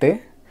സമയത്ത്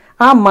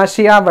ആ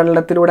മഷി ആ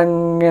വെള്ളത്തിലൂടെ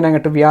ഇങ്ങനെ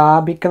അങ്ങോട്ട്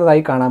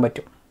വ്യാപിക്കുന്നതായി കാണാൻ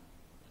പറ്റും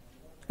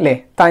അല്ലേ?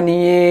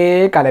 തനിയേ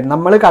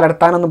നമ്മൾ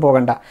കലർത്താനൊന്നും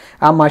പോകണ്ട.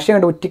 ആ മഷി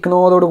അങ്ങോട്ട്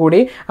ഉറ്റിക്കുന്നതോടുകൂടി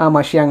ആ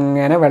മഷി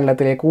അങ്ങനെ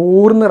വെള്ളത്തിലേക്ക്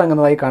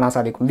ഊർന്നിറങ്ങുന്നതായി കാണാൻ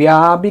സാധിക്കും,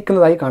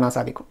 വ്യാപിക്കുന്നതായി കാണാൻ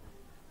സാധിക്കും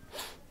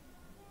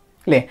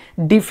അല്ലേ?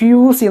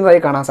 ഡിഫ്യൂസ് ചെയ്യുന്നതായി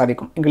കാണാൻ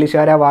സാധിക്കും.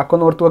 ഇംഗ്ലീഷുകാർ ആ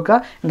വാക്കൊന്ന് ഓർത്ത് വെക്കുക.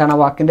 എന്താണ് ആ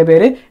വാക്കിൻ്റെ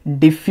പേര്?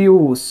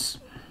 ഡിഫ്യൂസ്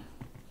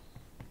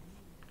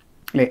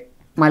അല്ലേ?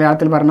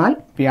 മലയാളത്തിൽ പറഞ്ഞാൽ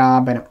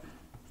വ്യാപനം.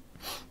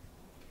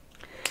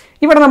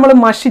 ഇവിടെ നമ്മൾ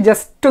മഷി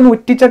ജസ്റ്റ് ഒന്ന്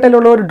ഉറ്റിച്ചിട്ടല്ലേ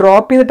ഉള്ളൂ, ഒരു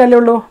ഡ്രോപ്പ് ചെയ്തിട്ടല്ലേ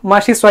ഉള്ളൂ.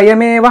 മഷി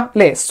സ്വയമേവ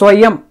അല്ലേ?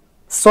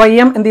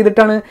 സ്വയം എന്ത്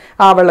ചെയ്തിട്ടാണ്?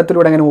 ആ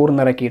വെള്ളത്തിലൂടെ അങ്ങനെ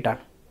ഊർന്നിറക്കിയിട്ടാണ്.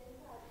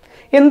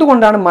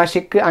 എന്തുകൊണ്ടാണ്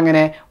മഷിക്ക്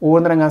അങ്ങനെ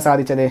ഊർന്നിറങ്ങാൻ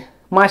സാധിച്ചത്?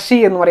 മഷി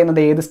എന്ന്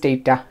പറയുന്നത് ഏത്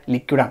സ്റ്റേറ്റാണ്?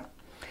 ലിക്വിഡാണ്.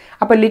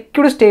 അപ്പോൾ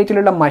ലിക്വിഡ്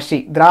സ്റ്റേറ്റിലുള്ള മഷി,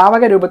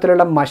 ദ്രാവക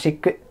രൂപത്തിലുള്ള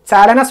മഷിക്ക്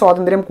ചലന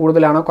സ്വാതന്ത്ര്യം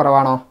കൂടുതലാണോ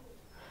കുറവാണോ?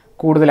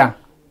 കൂടുതലാണ്.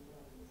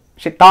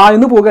 പക്ഷെ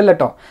താഴ്ന്നു പോകല്ല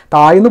കേട്ടോ,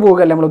 താഴ്ന്നു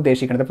പോകുകയല്ല നമ്മൾ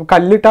ഉദ്ദേശിക്കുന്നത്. ഇപ്പോൾ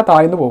കല്ലിട്ടാൽ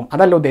താഴ്ന്നു പോകും,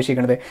 അതല്ല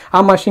ഉദ്ദേശിക്കുന്നത്.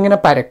 ആ മഷി ഇങ്ങനെ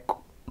പരക്കും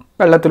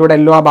വെള്ളത്തിലൂടെ,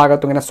 എല്ലാ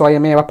ഭാഗത്തും ഇങ്ങനെ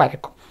സ്വയമേവ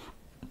പരക്കും,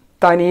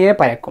 തനിയെ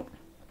പരക്കും.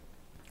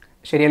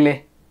 ശരിയല്ലേ?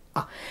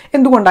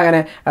 എന്തുകൊണ്ടങ്ങനെ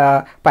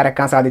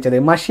പരക്കാൻ സാധിച്ചത്?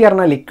 മഷി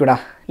പറഞ്ഞാൽ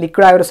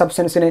ലിക്വിഡായ ഒരു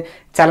സബ്സ്റ്റൻസിന്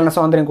ചലന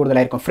സ്വാതന്ത്ര്യം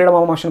കൂടുതലായിരിക്കും, ഫ്രീഡം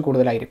ഓഫ് മോഷൻ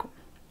കൂടുതലായിരിക്കും.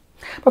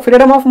 അപ്പോൾ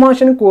ഫ്രീഡം ഓഫ്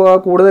മോഷൻ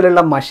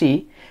കൂടുതലുള്ള മഷി,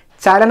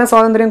 ചലന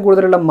സ്വാതന്ത്ര്യം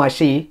കൂടുതലുള്ള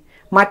മഷി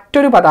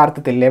മറ്റൊരു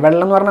പദാർത്ഥത്തിൽ,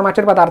 വെള്ളം എന്ന് പറഞ്ഞാൽ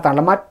മറ്റൊരു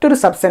പദാർത്ഥമാണല്ലോ, മറ്റൊരു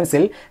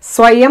സബ്സ്റ്റൻസിൽ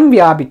സ്വയം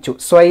വ്യാപിച്ചു,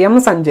 സ്വയം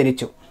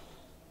സഞ്ചരിച്ചു.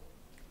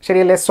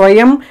 ശരിയല്ലേ?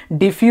 സ്വയം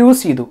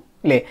ഡിഫ്യൂസ് ചെയ്തു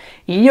അല്ലേ?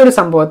 ഈ ഒരു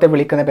സംഭവത്തെ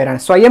വിളിക്കുന്ന പേരാണ്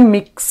സ്വയം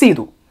മിക്സ്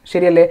ചെയ്തു.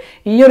 ശരിയല്ലേ?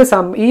 ഈ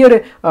ഒരു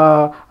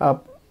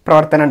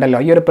പ്രവർത്തനം ഉണ്ടല്ലോ,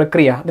 ഈ ഒരു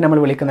പ്രക്രിയ, അത് നമ്മൾ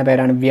വിളിക്കുന്ന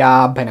പേരാണ്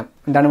വ്യാപനം.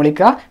 എന്താണ്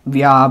വിളിക്കുക?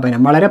 വ്യാപനം.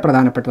 വളരെ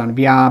പ്രധാനപ്പെട്ടതാണ്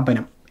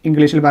വ്യാപനം.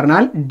 ഇംഗ്ലീഷിൽ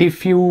പറഞ്ഞാൽ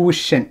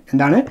ഡിഫ്യൂഷൻ.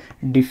 എന്താണ്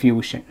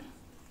ഡിഫ്യൂഷൻ?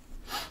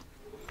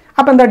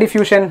 അപ്പോൾ എന്താ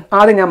ഡിഫ്യൂഷൻ?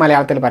 ആദ്യം ഞാൻ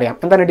മലയാളത്തിൽ പറയാം.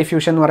 എന്താണ്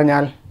ഡിഫ്യൂഷൻ എന്ന്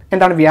പറഞ്ഞാൽ?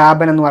 എന്താണ്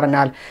വ്യാപനം എന്ന്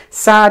പറഞ്ഞാൽ?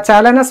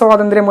 ചലന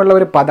സ്വാതന്ത്ര്യമുള്ള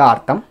ഒരു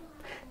പദാർത്ഥം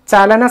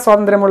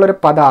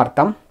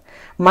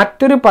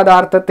മറ്റൊരു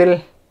പദാർത്ഥത്തിൽ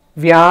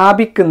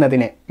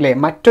വ്യാപിക്കുന്നതിനെ അല്ലേ,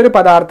 മറ്റൊരു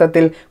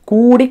പദാർത്ഥത്തിൽ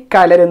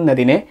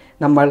കൂടിക്കലരുന്നതിനെ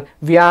നമ്മൾ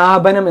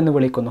വ്യാപനം എന്ന്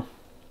വിളിക്കുന്നു.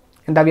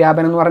 എന്താ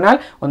വ്യാപനം എന്ന് പറഞ്ഞാൽ?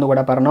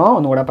 ഒന്നുകൂടെ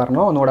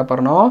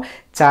പറഞ്ഞോ.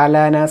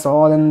 ചലന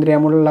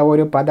സ്വാതന്ത്ര്യമുള്ള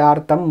ഒരു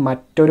പദാർത്ഥം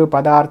മറ്റൊരു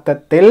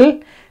പദാർത്ഥത്തിൽ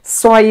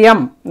സ്വയം,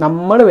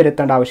 നമ്മൾ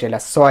വരുത്തേണ്ട ആവശ്യമില്ല,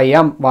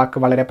 സ്വയം, വാക്ക്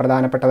വളരെ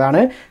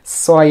പ്രധാനപ്പെട്ടതാണ്.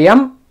 സ്വയം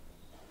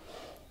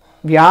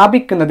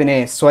വ്യാപിക്കുന്നതിനെ,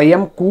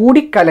 സ്വയം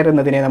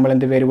കൂടിക്കലരുന്നതിനെ നമ്മൾ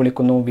എന്ത് പേര്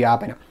വിളിക്കുന്നു?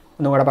 വ്യാപനം.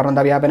 ഒന്നുകൂടെ പറഞ്ഞ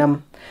എന്താ വ്യാപനം?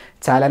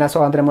 ചലന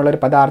സ്വാതന്ത്ര്യമുള്ള ഒരു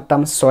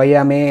പദാർത്ഥം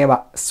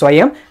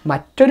സ്വയം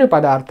മറ്റൊരു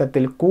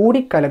പദാർത്ഥത്തിൽ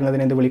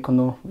കൂടിക്കലരുന്നതിനെ എന്ത്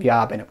വിളിക്കുന്നു?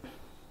 വ്യാപനം.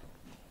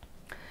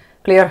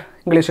 ക്ലിയർ?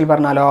 ഇംഗ്ലീഷിൽ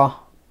പറഞ്ഞാലോ?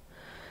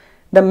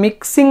 The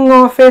mixing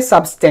of A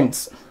substance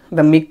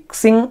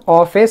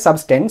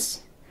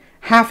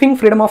having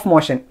freedom of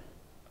motion.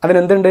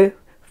 അതിനെന്തുണ്ട്?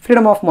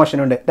 Freedom of motion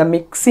ഉണ്ട്. The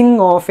mixing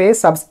of A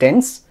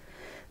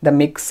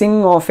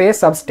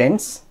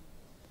substance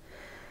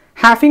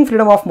having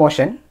freedom of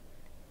motion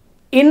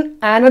in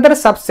another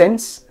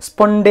substance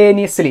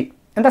spontaneously.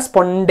 എന്താ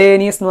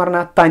സ്പോണ്ടേനിയസ് എന്ന്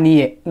പറഞ്ഞാൽ?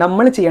 തനിയെ,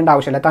 നമ്മൾ ചെയ്യേണ്ട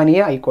ആവശ്യമില്ല,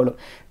 തനിയെ ആയിക്കോളും,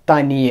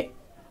 തനിയെ.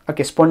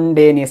 Okay,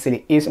 spontaneously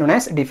is known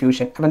as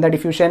diffusion. അപ്പോൾ എന്താ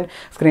ഡിഫ്യൂഷൻ?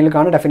 സ്ക്രീനിൽ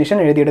കാണും, ഡെഫിനിഷൻ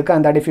എഴുതിയെടുക്കുക.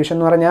 എന്താ ഡിഫ്യൂഷൻ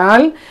എന്ന്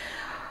പറഞ്ഞാൽ?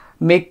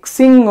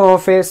 Mixing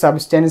of A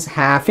substance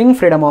having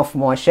freedom of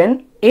motion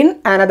in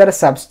another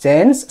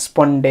substance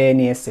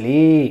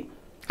spontaneously,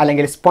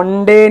 അല്ലെങ്കിൽ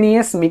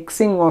spontaneous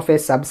mixing of A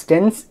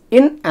substance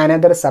in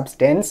another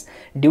substance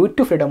due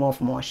to freedom of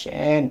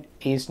motion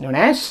is known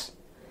as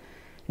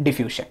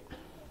diffusion.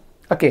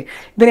 Okay,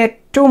 ഇതിന്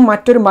ഏറ്റവും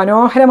മറ്റൊരു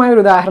മനോഹരമായ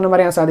ഒരു ഉദാഹരണം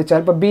പറയാൻ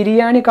സാധിച്ചാൽ, ഇപ്പോൾ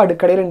ബിരിയാണിക്ക്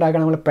അടുക്കളയിൽ ഉണ്ടാക്കാൻ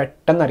നമ്മൾ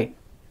പെട്ടെന്ന് അറിയും.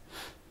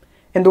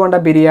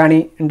 എന്തുകൊണ്ടാണ്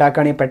ബിരിയാണി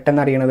ഉണ്ടാക്കുകയാണെങ്കിൽ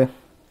പെട്ടെന്ന് അറിയണത്?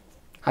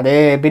 അതേ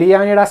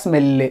ബിരിയാണിയുടെ ആ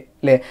സ്മെല്ല്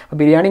അല്ലേ.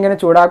 ബിരിയാണി ഇങ്ങനെ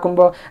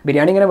ചൂടാക്കുമ്പോൾ,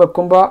 ബിരിയാണി ഇങ്ങനെ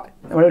വെക്കുമ്പോൾ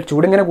നമ്മൾ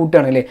ചൂടിങ്ങനെ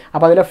കൂട്ടുകയാണ് അല്ലേ.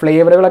 അപ്പോൾ അതിലെ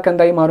ഫ്ലേവറുകളൊക്കെ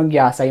എന്തായി മാറും?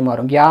 ഗ്യാസായി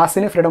മാറും.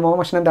 ഗ്യാസിന് ഫ്രീഡം ഓഫ്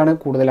മോഷൻ എന്താണ്?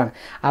 കൂടുതലാണ്.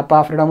 അപ്പോൾ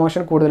ആ ഫ്രീഡം ഓഫ്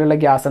മോഷൻ കൂടുതലുള്ള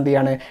ഗ്യാസ് എന്ത്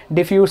ചെയ്യാണ്?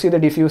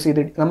 ഡിഫ്യൂസ്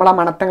ചെയ്ത് നമ്മൾ ആ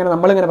മണത്തങ്ങനെ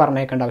നമ്മളിങ്ങനെ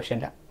പറഞ്ഞേക്കേണ്ട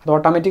ആവശ്യമില്ല. അത്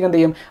ഓട്ടോമാറ്റിക് എന്ത്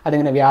ചെയ്യും?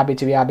 അതിങ്ങനെ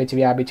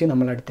വ്യാപിച്ച്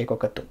നമ്മളെ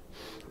അടുത്തേക്കൊക്കെ എത്തും.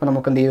 അപ്പോൾ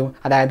നമുക്ക് എന്ത് ചെയ്യും?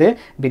 അതായത്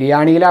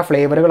ബിരിയാണിയിലെ ആ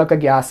ഫ്ലേവറുകളൊക്കെ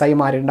ഗ്യാസായി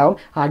മാറിയിട്ടുണ്ടാവും.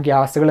 ആ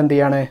ഗ്യാസുകൾ എന്ത്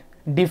ചെയ്യാണ്?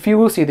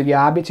 ഡിഫ്യൂസ് ചെയ്ത്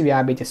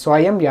വ്യാപിച്ച്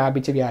സ്വയം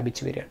വ്യാപിച്ച്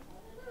വരികയാണ്.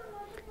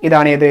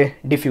 ഇതാണ് ഏത്?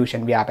 ഡിഫ്യൂഷൻ,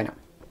 വ്യാപനം.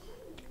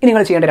 ഇനി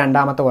നിങ്ങൾ ചെയ്യേണ്ട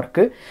രണ്ടാമത്തെ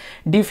വർക്ക്,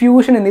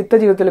 ഡിഫ്യൂഷൻ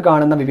നിത്യജീവിതത്തിൽ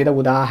കാണുന്ന വിവിധ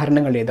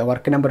ഉദാഹരണങ്ങൾ ഏത്?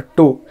 Work number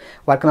 2.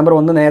 വർക്ക് നമ്പർ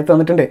 1 നേരത്തെ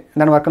വന്നിട്ടുണ്ട്.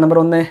 എന്താണ് വർക്ക് നമ്പർ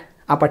 1?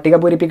 ആ പട്ടിക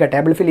പൂരിപ്പിക്കുക,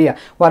 ടേബിൾ ഫിൽ ചെയ്യുക.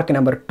 Work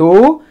number 2,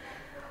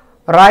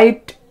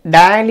 right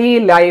daily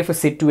life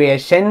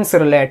situations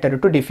related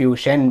to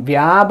diffusion.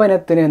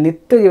 വ്യാപനത്തിന്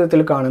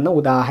നിത്യജീവിതത്തിൽ കാണുന്ന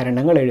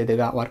ഉദാഹരണങ്ങൾ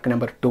എഴുതുക. Work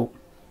number 2.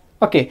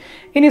 ഓക്കെ,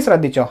 ഇനി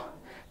ശ്രദ്ധിച്ചോ,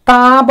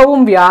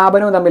 താപവും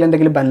വ്യാപനവും തമ്മിൽ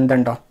എന്തെങ്കിലും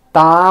ബന്ധമുണ്ടോ?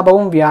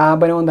 താപവും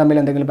വ്യാപനവും തമ്മിൽ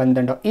എന്തെങ്കിലും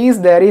ബന്ധമുണ്ടോ?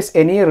 There is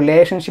any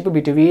relationship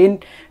between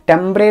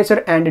temperature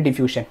and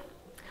diffusion?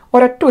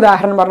 ഒരൊറ്റ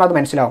ഉദാഹരണം പറഞ്ഞാൽ അത്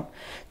മനസ്സിലാവും.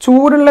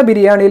 ചൂടുള്ള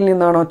ബിരിയാണിയിൽ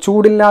നിന്നാണോ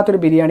ചൂടില്ലാത്തൊരു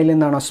ബിരിയാണിയിൽ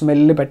നിന്നാണോ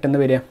സ്മെല്ല് പെട്ടെന്ന്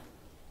വരിക?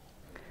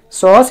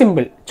 So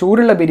simple.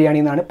 ചൂടുള്ള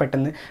ബിരിയാണിയിൽ നിന്നാണ്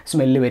പെട്ടെന്ന്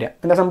സ്മെല്ല് വരിക.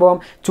 എന്താ സംഭവം?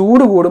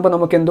 ചൂട് കൂടുമ്പോൾ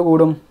നമുക്ക് എന്ത്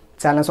കൂടും?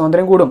 ചലന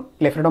സ്വാതന്ത്ര്യം കൂടും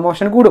അല്ലേ, ഫ്രീഡം ഓഫ്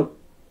മോഷൻ കൂടും.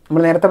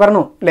 നമ്മൾ നേരത്തെ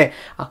പറഞ്ഞു അല്ലേ.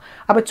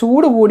 അപ്പോൾ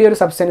ചൂട് കൂടിയ ഒരു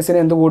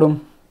സബ്സ്റ്റൻസിന് എന്ത് കൂടും?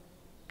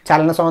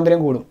 ചലന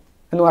സ്വാതന്ത്ര്യം കൂടും.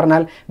 എന്ന്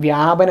പറഞ്ഞാൽ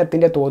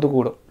വ്യാപനത്തിൻ്റെ തോത്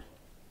കൂടും.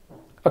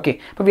 ഓക്കെ,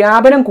 അപ്പോൾ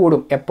വ്യാപനം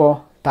കൂടും എപ്പോൾ?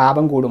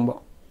 താപം കൂടുമ്പോൾ.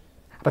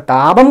 അപ്പോൾ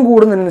താപം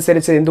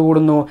കൂടുന്നതിനനുസരിച്ച് എന്ത്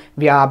കൂടുന്നു?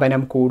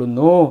 വ്യാപനം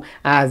കൂടുന്നു.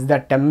 As the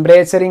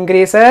temperature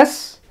increases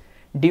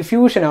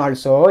diffusion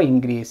also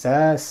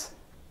increases.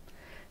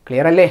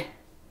 Clear അല്ലേ?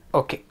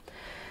 ഓക്കെ,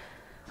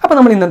 അപ്പോൾ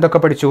നമ്മൾ ഇന്ന് എന്തൊക്കെ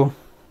പഠിച്ചു?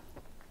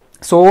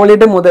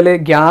 സോളിഡ് മുതൽ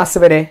ഗ്യാസ്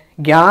വരെ,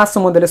 ഗ്യാസ്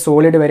മുതൽ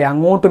സോളിഡ് വരെ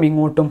അങ്ങോട്ടും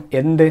ഇങ്ങോട്ടും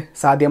എന്ത്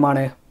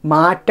സാധ്യമാണ്?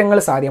 മാറ്റങ്ങൾ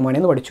സാധ്യമാണ്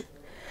എന്ന് പഠിച്ചു.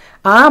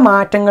 ആ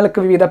മാറ്റങ്ങൾക്ക്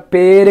വിവിധ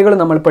പേരുകൾ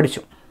നമ്മൾ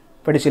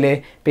പഠിച്ചില്ലേ?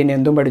 പിന്നെ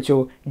എന്തും പഠിച്ചു?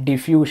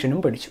 ഡിഫ്യൂഷനും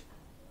പഠിച്ചു.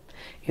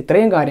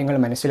 ഇത്രയും കാര്യങ്ങൾ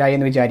മനസ്സിലായി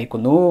എന്ന്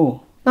വിചാരിക്കുന്നു.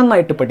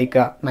 നന്നായിട്ട്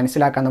പഠിക്കുക.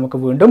 മനസ്സിലാക്കാൻ നമുക്ക്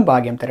വീണ്ടും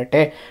ഭാഗ്യം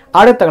തരട്ടെ.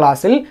 അടുത്ത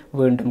ക്ലാസ്സിൽ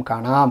വീണ്ടും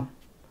കാണാം.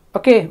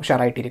 ഓക്കെ,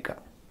 ഉഷാറായിട്ടിരിക്കുക.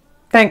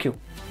 Thank you.